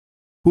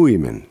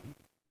 Huiman,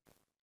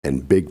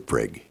 and Big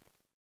Frig.